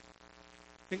slide.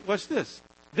 Watch this.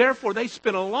 Therefore, they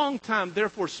spent a long time,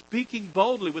 speaking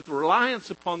boldly with reliance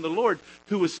upon the Lord,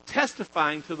 who was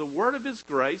testifying to the word of His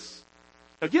grace.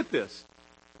 Now get this.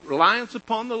 Reliance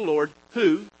upon the Lord,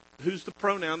 who's the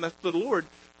pronoun? That's the Lord,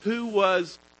 who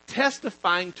was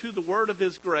testifying to the word of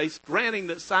His grace, granting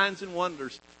that signs and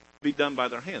wonders be done by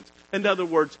their hands. In other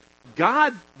words,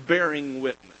 God bearing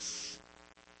witness.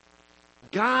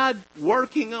 God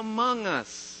working among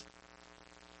us.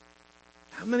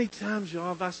 How many times, y'all,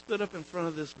 have I stood up in front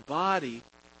of this body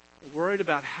worried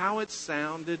about how it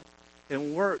sounded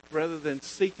and worked rather than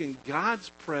seeking God's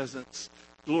presence?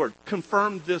 Lord,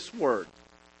 confirm this word.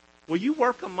 Will you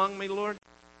work among me, Lord?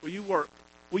 Will you work?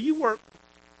 Will you work?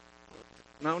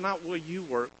 No, not will you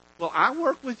work. Will I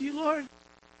work with you, Lord?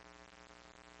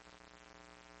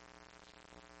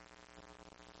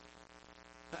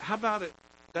 How about it?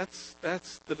 That's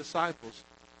the disciples.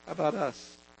 How about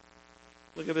us?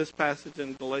 Look at this passage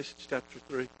in Galatians chapter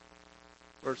 3,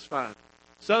 verse 5.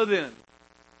 So then,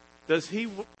 does He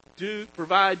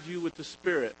provide you with the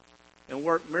Spirit and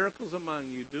work miracles among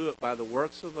you? Do it by the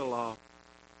works of the law,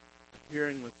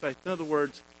 hearing with faith. In other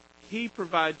words, He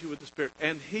provides you with the Spirit,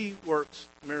 and He works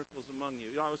miracles among you.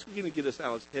 You know, I was going to get us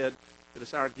out of His head that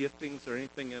it's our giftings or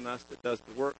anything in us that does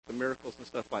the work, the miracles and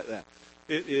stuff like that.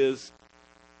 It is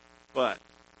but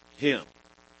Him.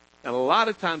 And a lot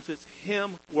of times it's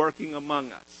Him working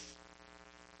among us.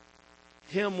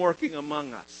 Him working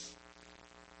among us.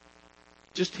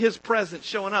 Just His presence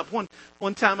showing up.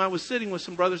 One time I was sitting with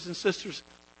some brothers and sisters,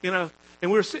 and we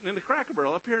were sitting in the Cracker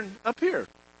Barrel up here.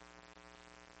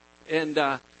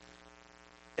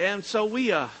 And so we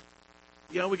got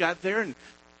there and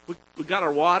we got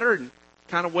our water and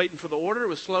kind of waiting for the order. It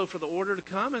was slow for the order to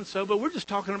come. But we're just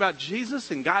talking about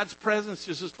Jesus and God's presence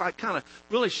just like kind of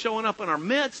really showing up in our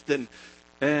midst.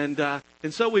 And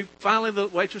so we finally, the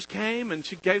waitress came and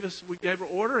we gave her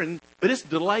order, but it's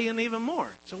delaying even more.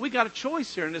 So we got a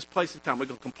choice here in this place and time. We're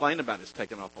going to complain about it's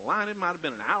taking off the line. It might have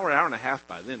been an hour and a half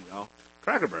by then, y'all.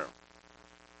 Cracker Barrel.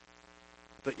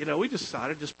 But, we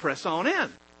decided to just press on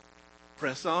in.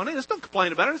 Press on in. Let's don't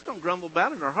complain about it. Let's don't grumble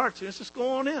about it in our hearts. Let's just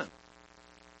go on in.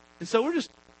 And so we're just,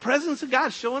 presence of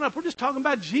God showing up. We're just talking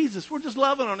about Jesus. We're just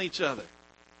loving on each other.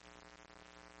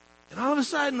 And all of a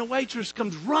sudden, the waitress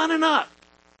comes running up.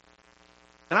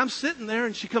 And I'm sitting there,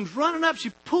 and she comes running up.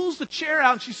 She pulls the chair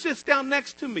out, and she sits down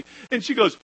next to me. And she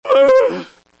goes, "Ugh."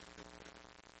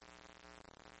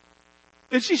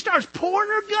 And she starts pouring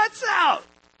her guts out.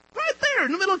 Right there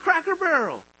in the middle of Cracker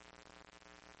Barrel.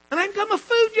 And I hadn't come with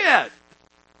food yet.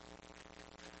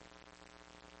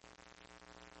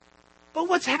 But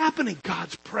what's happening?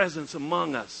 God's presence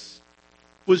among us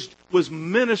was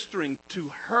ministering to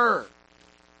her.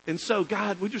 And so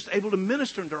God, we're just able to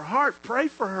minister into her heart, pray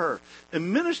for her,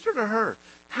 and minister to her.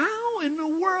 How in the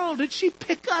world did she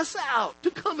pick us out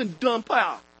to come and dump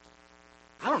out?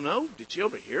 I don't know. Did she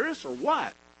overhear us or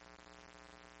what?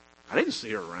 I didn't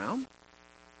see her around.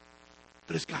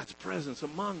 But it's God's presence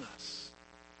among us.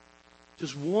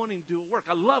 Just wanting to do a work.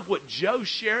 I love what Joe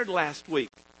shared last week.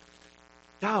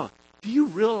 Now, do you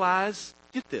realize,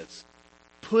 get this,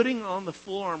 putting on the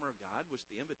full armor of God, which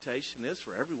the invitation is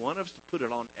for every one of us to put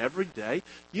it on every day.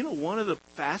 One of the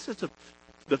facets of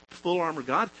the full armor of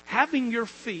God, having your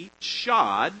feet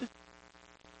shod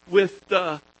with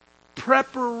the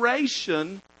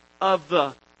preparation of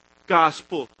the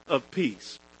gospel of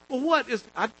peace. gospel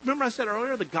what? Remember I said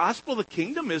earlier, the gospel of the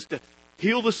kingdom is to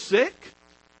heal the sick,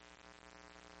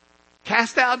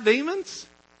 cast out demons,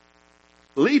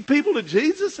 lead people to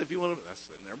Jesus, if you want to. That's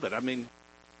in there, but I mean,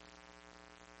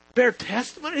 bear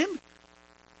testimony to him.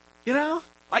 You know,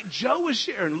 like Joe was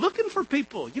sharing, looking for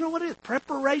people. You know what it is?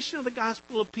 Preparation of the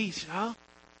gospel of peace, y'all.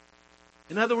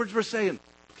 In other words, we're saying,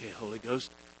 okay, Holy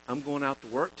Ghost, I'm going out to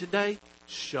work today.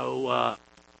 Show up.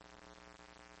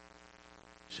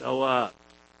 Show up.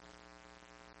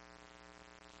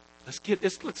 Let's get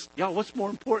this. Y'all, what's more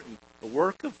important? The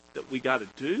work that we got to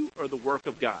do or the work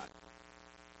of God?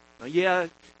 Now, yeah,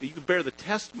 you can bear the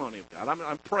testimony of God.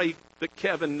 I pray that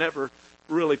Kevin never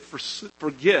really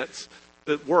forgets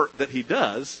the work that he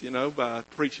does, you know, by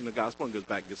preaching the gospel and goes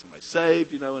back and gets somebody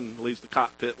saved, you know, and leaves the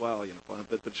cockpit. Well, you know,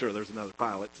 but sure, there's another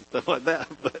pilot and stuff like that.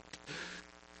 But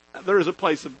there is a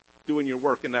place of doing your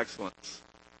work in excellence.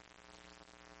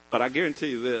 But I guarantee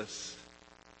you this,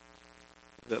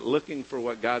 that looking for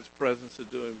what God's presence is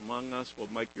doing among us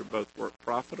will make your both work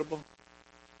profitable,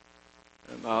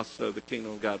 and also the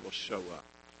kingdom of God will show up.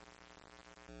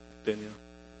 Danielle?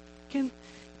 Can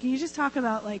you just talk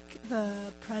about like the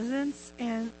presence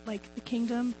and like the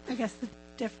kingdom? I guess the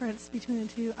difference between the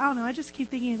two. I don't know. I just keep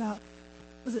thinking about,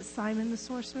 was it Simon the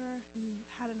sorcerer who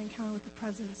had an encounter with the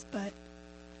presence, but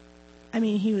I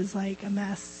mean he was like a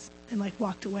mess and like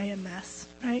walked away a mess,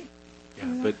 right?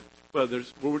 Yeah, but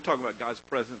when we're talking about God's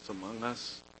presence among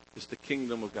us, it's the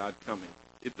kingdom of God coming.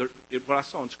 What I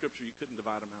saw in Scripture, you couldn't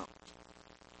divide them out.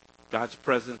 God's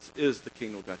presence is the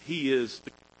kingdom of God. He is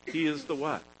the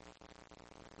what?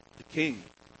 The king.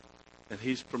 And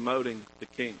he's promoting the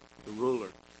king, the ruler.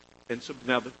 And so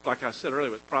now, like I said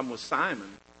earlier, the problem with Simon,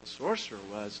 the sorcerer,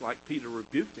 was like Peter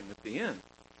rebuked him at the end.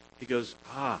 He goes,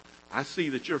 I see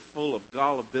that you're full of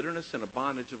gall of bitterness and a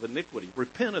bondage of iniquity.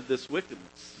 Repent of this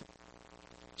wickedness.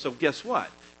 So guess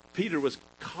what? Peter was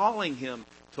calling him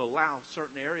to allow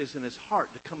certain areas in his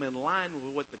heart to come in line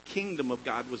with what the kingdom of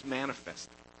God was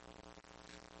manifesting.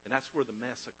 And that's where the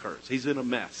mess occurs. He's in a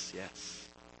mess, yes.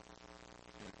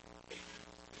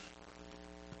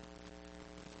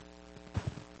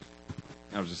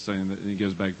 I was just saying that he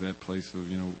goes back to that place of,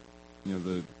 you know,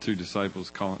 the two disciples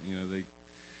calling, you know, they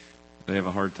have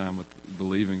a hard time with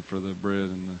believing for the bread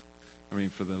and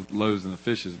for the loaves and the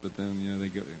fishes, but then, you know,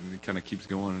 it kind of keeps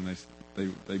going, and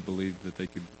they believe that they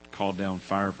could call down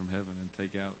fire from heaven and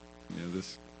take out, you know,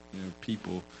 this, you know,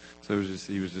 people. So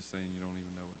he was just saying, you don't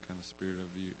even know what kind of spirit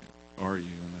of you are you,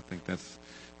 and I think that's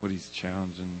what he's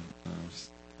challenging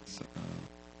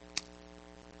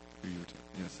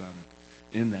Simon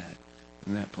in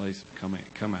that place of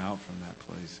come out from that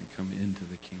place and come into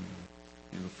the kingdom,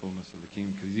 you know, the fullness of the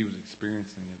kingdom, because he was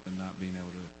experiencing it but not being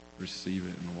able to receive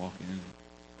it and walk in it.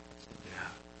 Yeah.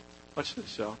 Watch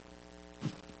this, y'all. I'm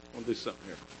going to do something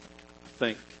here.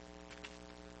 Think.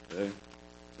 Okay? See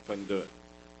if I can do it.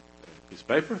 Okay. Piece of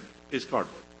paper, piece of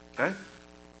cardboard. Okay? Okay?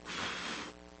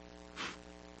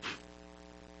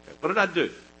 What did I do?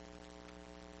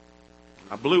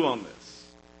 I blew on this.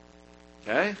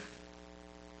 Okay?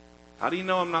 How do you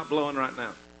know I'm not blowing right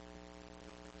now?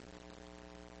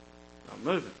 I'm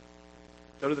moving.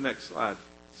 Go to the next slide,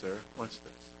 Sarah. Watch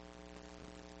this.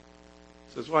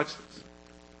 It says, watch this.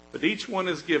 But each one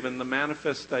is given the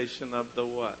manifestation of the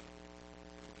what?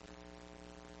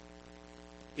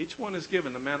 Each one is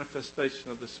given the manifestation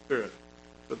of the Spirit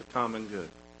for the common good.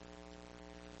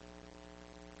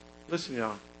 Listen,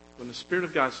 y'all. When the Spirit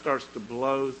of God starts to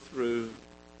blow through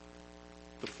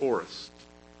the forest,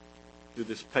 through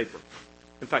this paper.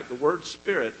 In fact, the word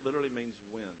Spirit literally means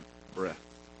wind, breath.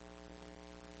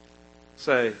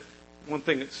 Say, one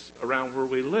thing that's around where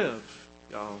we live,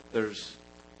 y'all, there's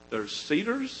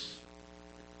cedars,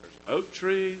 there's oak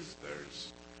trees,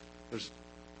 there's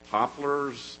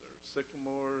poplars, there's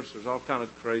sycamores, there's all kind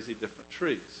of crazy different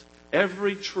trees.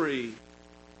 Every tree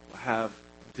will have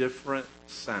different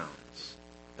sounds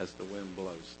as the wind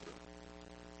blows through.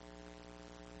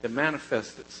 It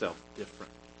manifests itself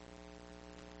different.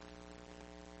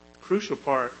 The crucial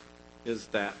part is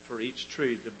that for each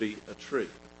tree to be a tree.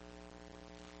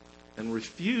 And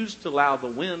refuse to allow the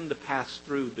wind to pass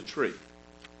through the tree.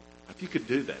 If you could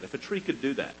do that, if a tree could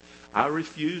do that, I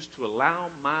refuse to allow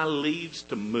my leaves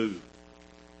to move.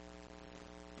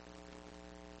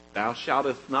 Thou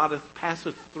shalt not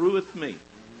passeth througheth me.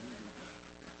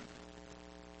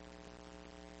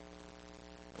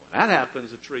 When that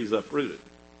happens, the tree's uprooted.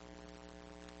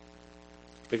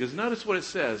 Because notice what it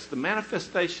says, the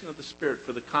manifestation of the Spirit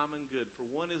for the common good. For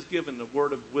one is given the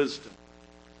word of wisdom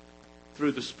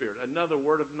through the Spirit. Another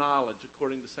word of knowledge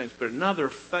according to the same Spirit. Another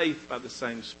faith by the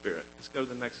same Spirit. Let's go to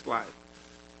the next slide.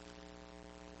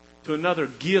 To another,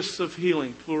 gifts of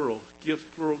healing, plural.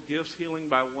 Gifts, healing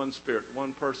by one Spirit.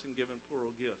 One person given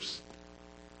plural gifts.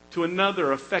 To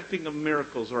another, effecting of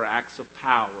miracles or acts of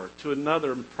power. To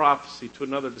another, prophecy. To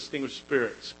another, distinguished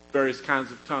spirits. Various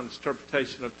kinds of tongues,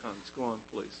 interpretation of tongues. Go on,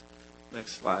 please.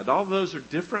 Next slide. All those are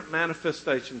different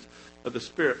manifestations of the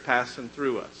Spirit passing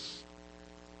through us.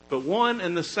 But one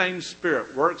and the same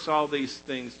Spirit works all these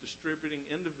things, distributing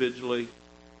individually,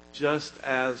 just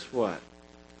as what?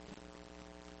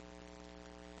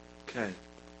 Okay.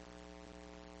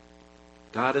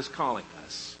 God is calling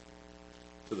us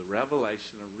to the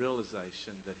revelation and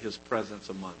realization that His presence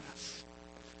among us,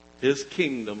 His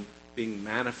kingdom being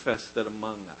manifested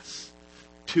among us,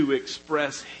 to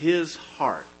express His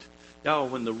heart. Y'all,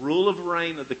 when the rule of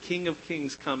reign of the King of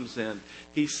Kings comes in,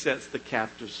 He sets the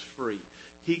captives free.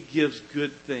 He gives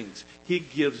good things. He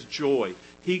gives joy.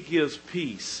 He gives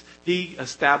peace. He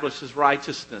establishes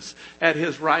righteousness. At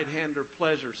His right hand are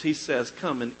pleasures. He says,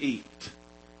 come and eat.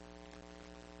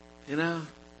 You know,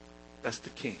 that's the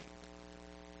King.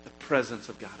 The presence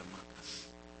of God among us.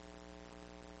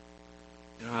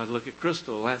 You know, I look at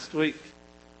Crystal last week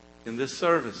in this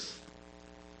service.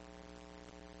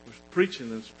 I was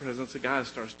preaching, and the presence of God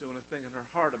starts doing a thing in her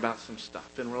heart about some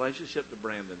stuff in relationship to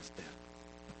Brandon's death.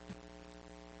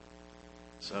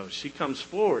 So she comes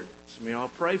forward. Some of y'all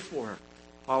pray for her.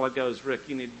 Paula goes, Rick,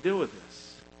 you need to deal with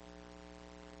this.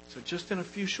 So just in a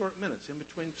few short minutes, in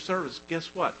between service,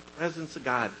 guess what? The presence of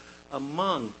God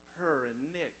among her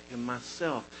and Nick and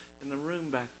myself in the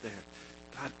room back there.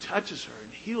 God touches her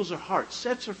and heals her heart,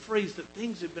 sets her free that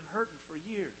things have been hurting for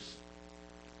years.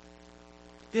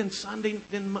 Then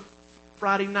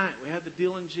Friday night, we had the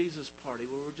Deal in Jesus party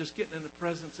where we're just getting in the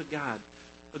presence of God.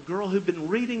 A girl who'd been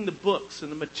reading the books and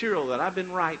the material that I've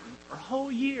been writing for a whole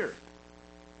year.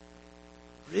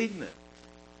 Reading it.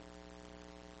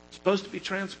 Supposed to be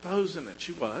transposing it.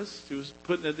 She was. She was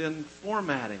putting it in,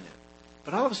 formatting it.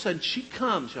 But all of a sudden she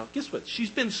comes, y'all. Guess what? She's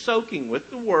been soaking with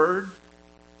the Word.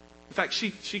 In fact,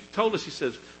 she told us, she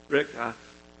says, Rick,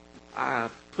 I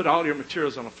put all your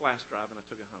materials on a flash drive and I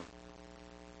took it home.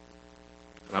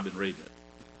 And I've been reading it.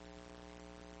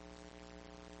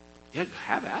 Yeah,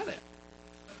 have at it.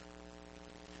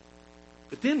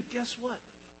 But then guess what?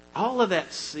 All of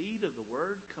that seed of the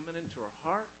Word coming into her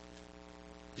heart,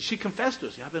 she confessed to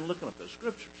us, I've been looking up those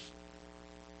scriptures.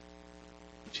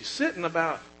 And she's sitting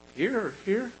about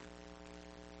here.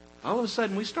 All of a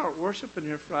sudden, we start worshiping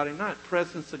here Friday night.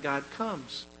 Presence of God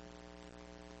comes.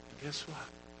 And guess what?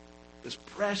 This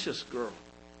precious girl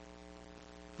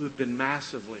who had been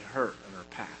massively hurt in her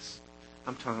past.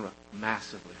 I'm talking about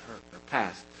massively hurt in her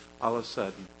past. All of a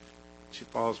sudden, she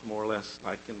falls more or less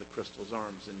like into Crystal's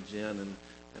arms and Jen and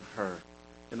her.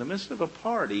 In the midst of a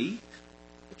party,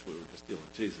 which we were just dealing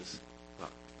with Jesus,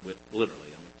 literally.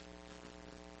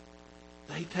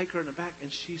 They take her in the back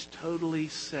and she's totally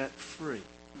set free.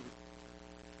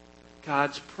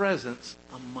 God's presence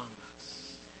among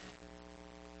us.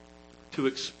 To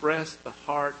express the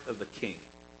heart of the King.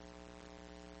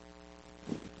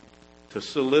 To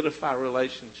solidify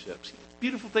relationships. The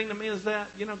beautiful thing to me is that,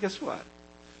 guess what?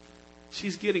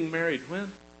 She's getting married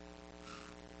when?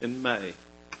 In May.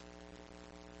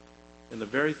 And the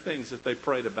very things that they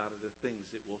prayed about are the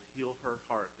things that will heal her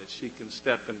heart, that she can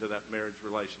step into that marriage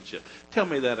relationship. Tell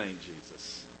me that ain't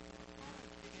Jesus.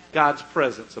 God's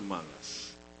presence among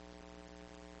us.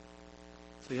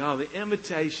 So, y'all, the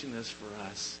invitation is for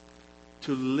us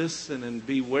to listen and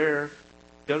beware.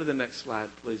 Go to the next slide,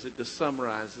 please. It just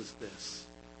summarizes this.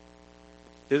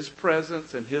 His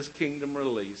presence and His kingdom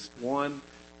released. One,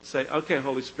 say, okay,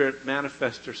 Holy Spirit,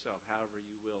 manifest yourself however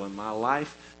you will in my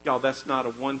life. Y'all, that's not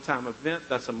a one-time event.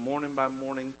 That's a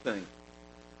morning-by-morning thing.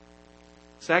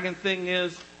 Second thing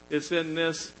is in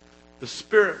this, the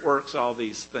Spirit works all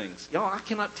these things. Y'all, I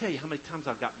cannot tell you how many times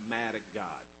I've got mad at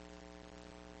God.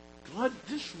 God,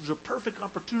 this was a perfect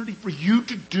opportunity for you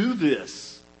to do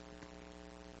this.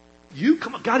 You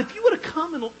come on, God, if you would have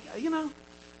come and, you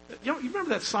remember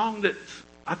that song that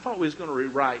I thought we was going to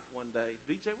rewrite one day?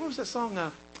 VJ, what was that song?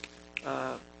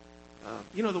 The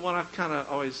one I kind of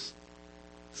always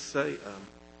say.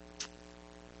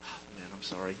 I'm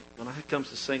sorry. When it comes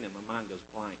to singing, my mind goes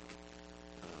blank.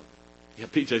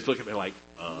 PJ's looking at me like,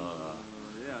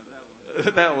 Yeah, that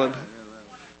one. that one.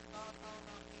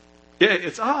 Yeah,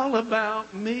 it's all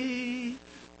about me.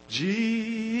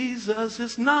 Jesus,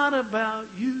 it's not about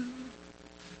you.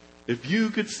 If you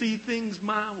could see things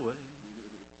my way,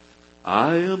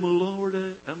 I am a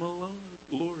Lord,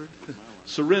 Lord.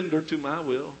 Surrender to my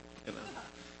will.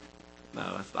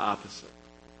 No, that's the opposite.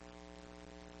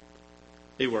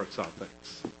 He works all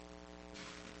things.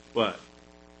 What?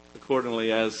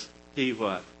 Accordingly as He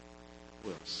what?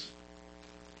 wills.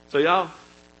 So y'all,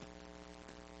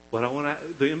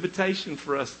 the invitation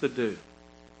for us to do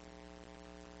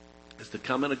is to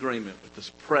come in agreement with this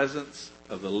presence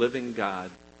of the living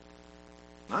God,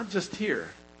 not just here,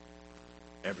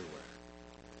 everywhere.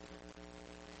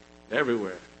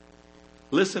 Everywhere.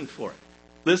 Listen for it.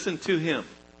 Listen to Him.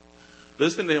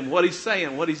 Listen to Him, what He's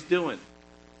saying, what He's doing.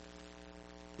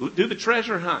 Do the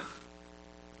treasure hunt.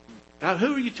 God,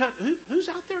 who are you who's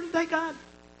out there today, God?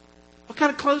 What kind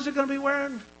of clothes they're going to be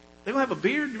wearing? They're going to have a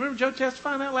beard? You remember Joe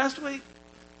testifying that last week?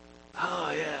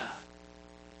 Oh, yeah.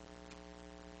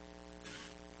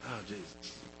 Oh,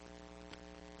 Jesus.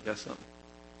 You got something?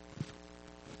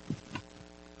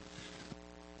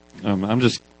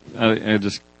 I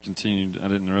just continued. I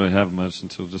didn't really have much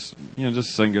until just a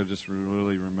second ago, just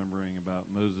really remembering about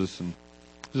Moses and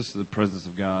just the presence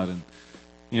of God. And,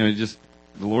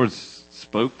 the Lord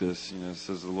spoke this. It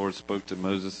says the Lord spoke to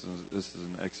Moses, and this is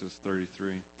in Exodus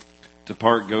 33.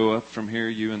 Depart, go up from here,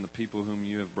 you and the people whom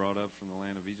you have brought up from the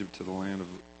land of Egypt to the land of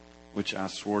which I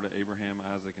swore to Abraham,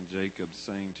 Isaac, and Jacob,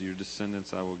 saying, to your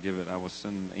descendants I will give it. I will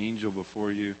send an angel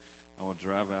before you. I will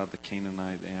drive out the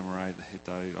Canaanite, the Amorite, the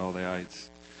Hittite, all the ites.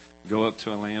 Go up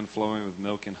to a land flowing with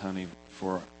milk and honey,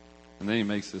 and then he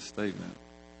makes this statement,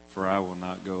 for I will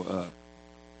not go up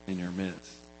in your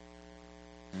midst.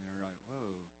 And you're like,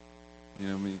 whoa.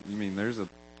 You mean there's a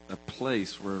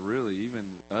place where really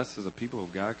even us as a people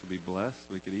of God could be blessed.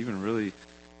 We could even really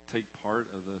take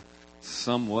part of the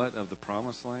somewhat of the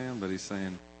promised land, but he's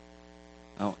saying,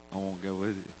 I won't go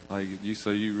with you.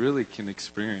 So you really can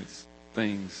experience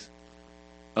things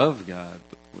of God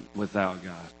without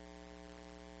God.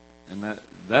 And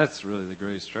that's really the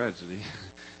greatest tragedy,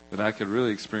 that I could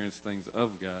really experience things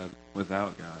of God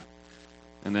without God.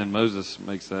 And then Moses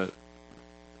makes that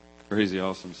crazy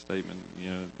awesome statement,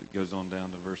 that goes on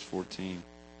down to verse 14.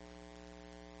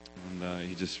 And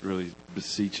he just really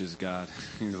beseeches God.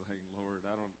 He's like, Lord,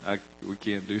 we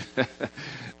can't do that.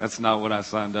 That's not what I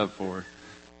signed up for.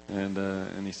 And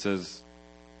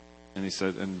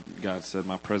God said,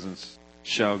 my presence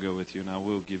shall go with you, and I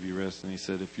will give you rest. And he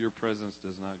said, if your presence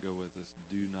does not go with us,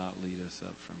 do not lead us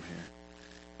up from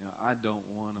here. I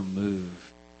don't want to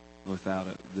move without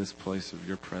this place of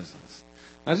your presence.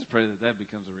 I just pray that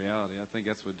becomes a reality. I think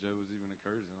that's what Joe was even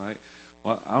encouraging. I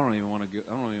don't even want to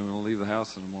go. I don't even want to leave the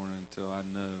house in the morning until I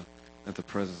know that the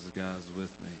presence of God is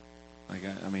with me.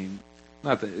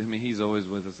 He's always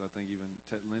with us. I think even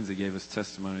Lindsay gave us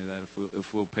testimony that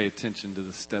if we'll pay attention to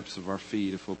the steps of our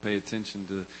feet, if we'll pay attention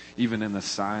to even in the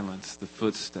silence, the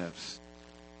footsteps,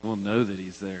 we'll know that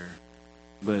He's there.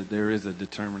 But there is a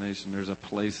determination. There's a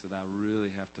place that I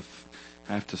really have to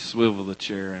swivel the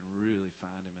chair and really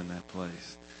find Him in that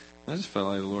place. I just felt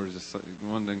like the Lord just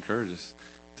wanted to encourage us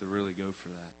to really go for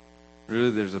that. Really,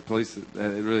 there's a place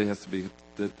that it really has to be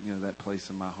that place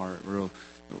in my heart,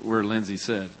 where Lindsay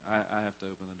said, I have to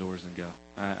open the doors and go.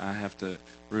 I have to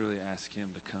really ask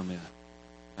Him to come in.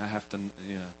 I have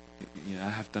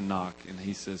to knock, and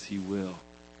He says He will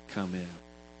come in.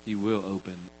 He will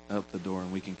open up the door,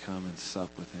 and we can come and sup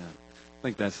with Him. I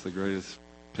think that's the greatest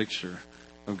picture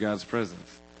of God's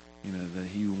presence, that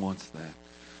He wants that.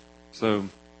 So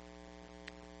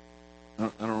I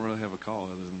don't really have a call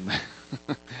other than that.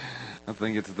 I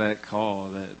think it's that call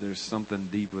that there's something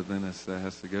deep within us that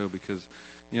has to go, because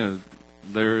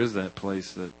there is that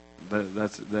place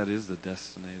that is the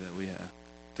destiny that we have,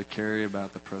 to carry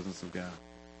about the presence of God.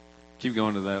 Keep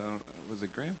going to that. Was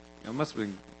it Graham? It must have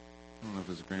been. I don't know if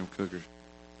it was Graham Cook or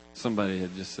somebody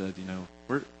had just said,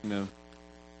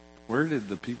 where did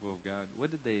the people of God,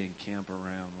 what did they encamp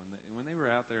around when they were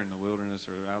out there in the wilderness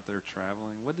or out there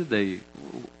traveling?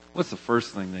 What's the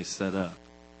first thing they set up?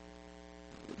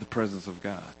 The presence of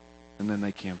God. And then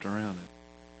they camped around it.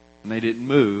 And they didn't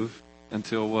move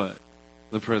until what?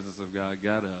 The presence of God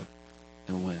got up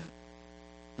and went.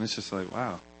 And it's just like,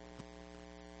 wow.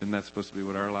 Isn't that supposed to be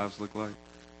what our lives look like?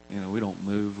 We don't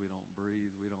move, we don't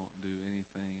breathe, we don't do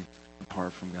anything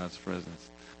apart from God's presence.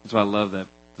 That's why I love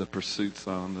the Pursuit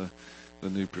song, the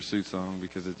new Pursuit song,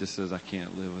 because it just says, I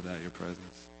can't live without your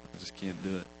presence. I just can't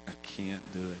do it. I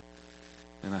can't do it.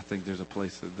 And I think there's a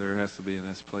place there has to be in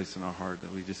this place in our heart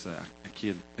that we just say, I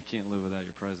can't live without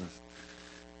your presence.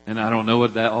 And I don't know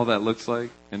what all that looks like.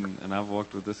 And I've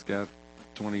walked with this guy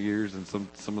 20 years, and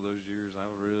some of those years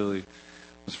I really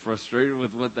was frustrated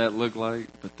with what that looked like.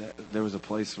 But there was a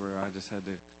place where I just had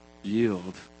to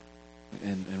yield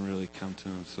and really come to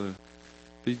Him. So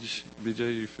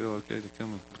BJ, you feel okay to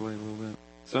come and play a little bit?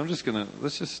 So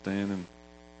let's just stand and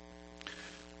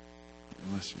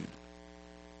unless you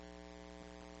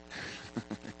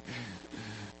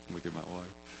look at my wife.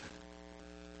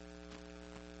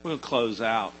 We're going to close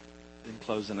out. In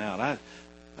closing out, I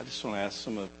just want to ask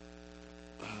some of,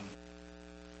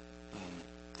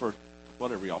 for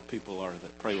whatever y'all people are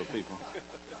that pray with people.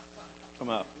 Come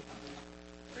up.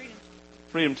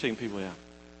 Freedom Team people, yeah.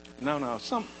 No,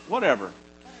 whatever.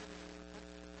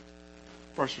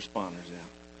 First responders,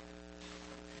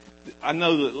 yeah. I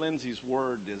know that Lindsay's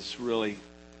word is really,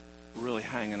 really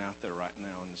hanging out there right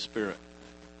now in the spirit.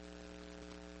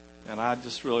 And I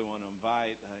just really want to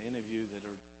invite any of you that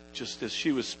are, just as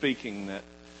she was speaking, that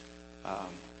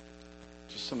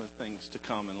just some of the things to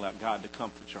come and let God to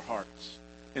comfort your hearts.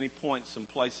 Any points and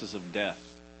places of death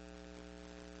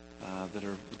that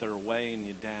are weighing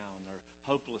you down, or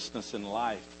hopelessness in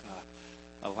life,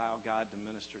 allow God to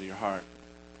minister to your heart.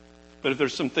 But if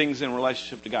there's some things in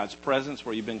relationship to God's presence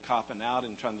where you've been copping out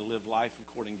and trying to live life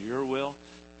according to your will,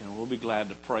 we'll be glad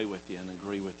to pray with you and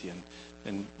agree with you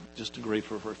and just agree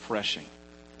for refreshing.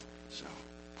 So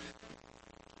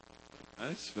I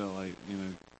just feel like,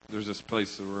 there's this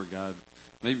place where God,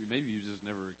 maybe you just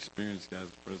never experienced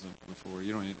God's presence before.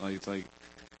 You don't it's like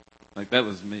that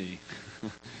was me,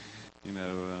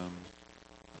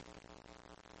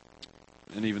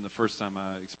 and even the first time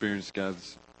I experienced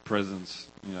God's presence,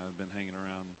 I've been hanging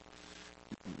around,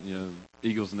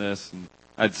 Eagle's Nest, and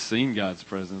I'd seen God's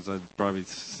presence. I'd probably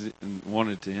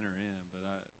wanted to enter in,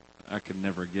 but I could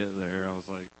never get there. I was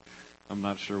like, I'm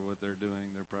not sure what they're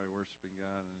doing. They're probably worshiping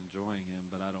God and enjoying Him,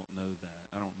 but I don't know that.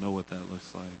 I don't know what that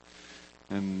looks like.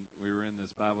 And we were in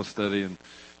this Bible study, and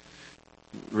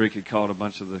Rick had called a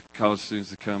bunch of the college students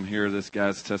to come hear this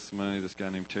guy's testimony, this guy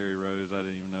named Terry Rose. I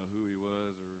didn't even know who he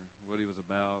was or what he was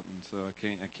about. And so I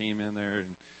came in there,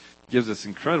 and gives this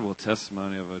incredible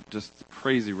testimony of a just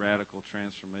crazy radical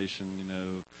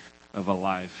transformation, of a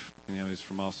life. He's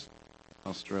from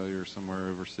Australia or somewhere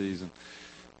overseas,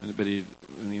 but he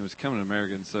was coming to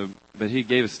America, and but he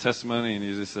gave his testimony, and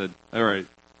he just said, "All right,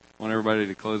 I want everybody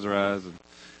to close their eyes and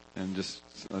I'm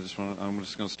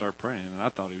just going to start praying." And I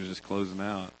thought he was just closing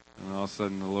out, and all of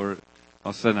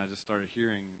a sudden I just started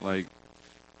hearing like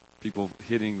people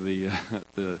hitting the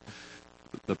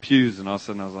the pews, and all of a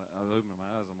sudden I opened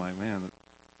my eyes. I'm like, man,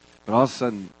 but all of a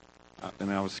sudden,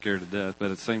 and I was scared to death.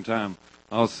 But at the same time,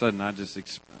 all of a sudden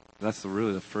that's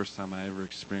really the first time I ever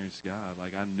experienced God.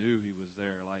 Like, I knew He was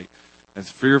there. Like, as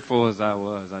fearful as I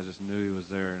was, I just knew He was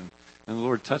there. And the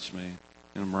Lord touched me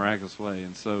in a miraculous way.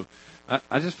 And so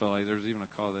I just felt like there's even a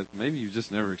call that maybe you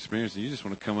just never experienced it. You just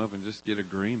want to come up and just get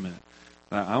agreement.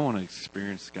 I want to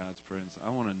experience God's presence. I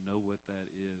want to know what that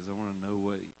is. I want to know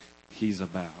what He's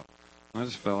about. I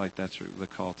just felt like that's the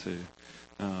call too.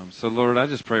 So, Lord, I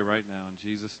just pray right now in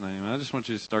Jesus' name. I just want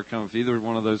you to start coming. If either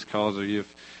one of those calls, or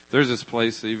if there's this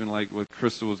place, even like what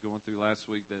Crystal was going through last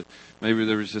week, that maybe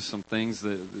there was just some things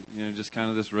that, just kind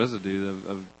of this residue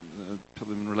of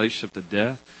in relationship to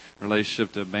death,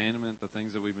 relationship to abandonment, the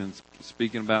things that we've been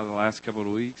speaking about the last couple of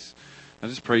weeks. I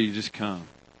just pray you just come.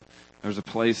 There's a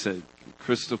place that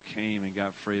Crystal came and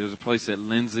got free. There's a place that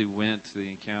Lindsay went to the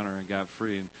encounter and got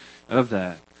free, and of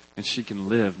that. And she can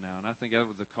live now. And I think that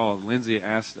was the call. Lindsay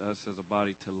asked us as a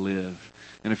body to live.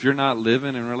 And if you're not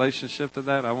living in relationship to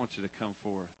that, I want you to come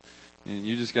forth. And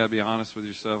you just got to be honest with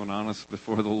yourself and honest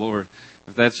before the Lord.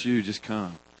 If that's you, just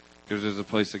come. Because there's a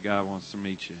place that God wants to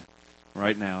meet you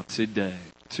right now, today,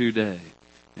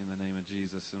 in the name of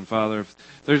Jesus. And Father, if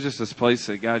there's just this place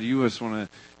that, God, you just want to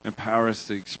empower us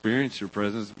to experience your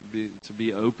presence, to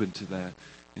be open to that.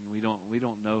 And we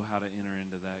don't know how to enter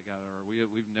into that, God, or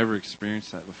we've never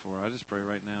experienced that before. I just pray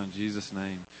right now in Jesus'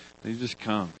 name that you just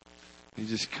come. You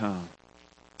just come.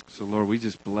 So, Lord, we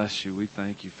just bless you. We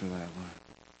thank you for that, Lord.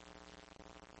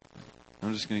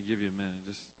 I'm just going to give you a minute.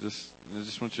 I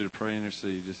just want you to pray and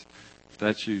intercede. Just, if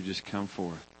that's you, just come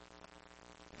forth.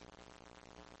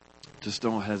 Just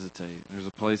don't hesitate. There's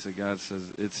a place that God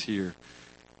says it's here.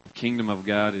 The kingdom of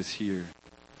God is here.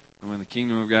 And when the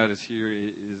kingdom of God is here,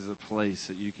 it is a place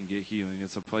that you can get healing.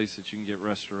 It's a place that you can get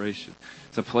restoration.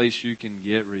 It's a place you can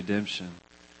get redemption.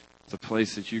 It's a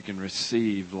place that you can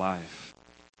receive life.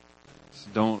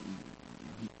 So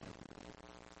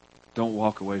don't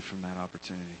walk away from that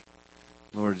opportunity.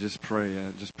 Lord, just pray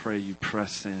you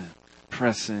press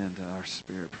into our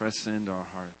spirit, press into our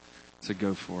heart to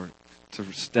go for it,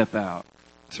 to step out,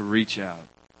 to reach out.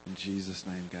 In Jesus'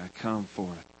 name, God, come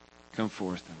forth in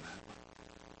that.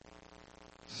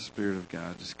 Spirit of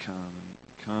God, just come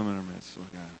in our midst,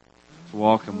 Lord God. Just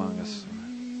walk among us,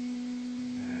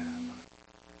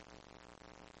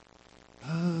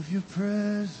 Lord. Of your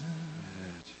presence,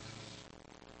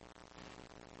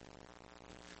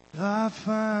 I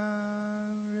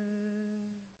find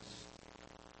rest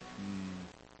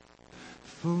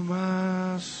for my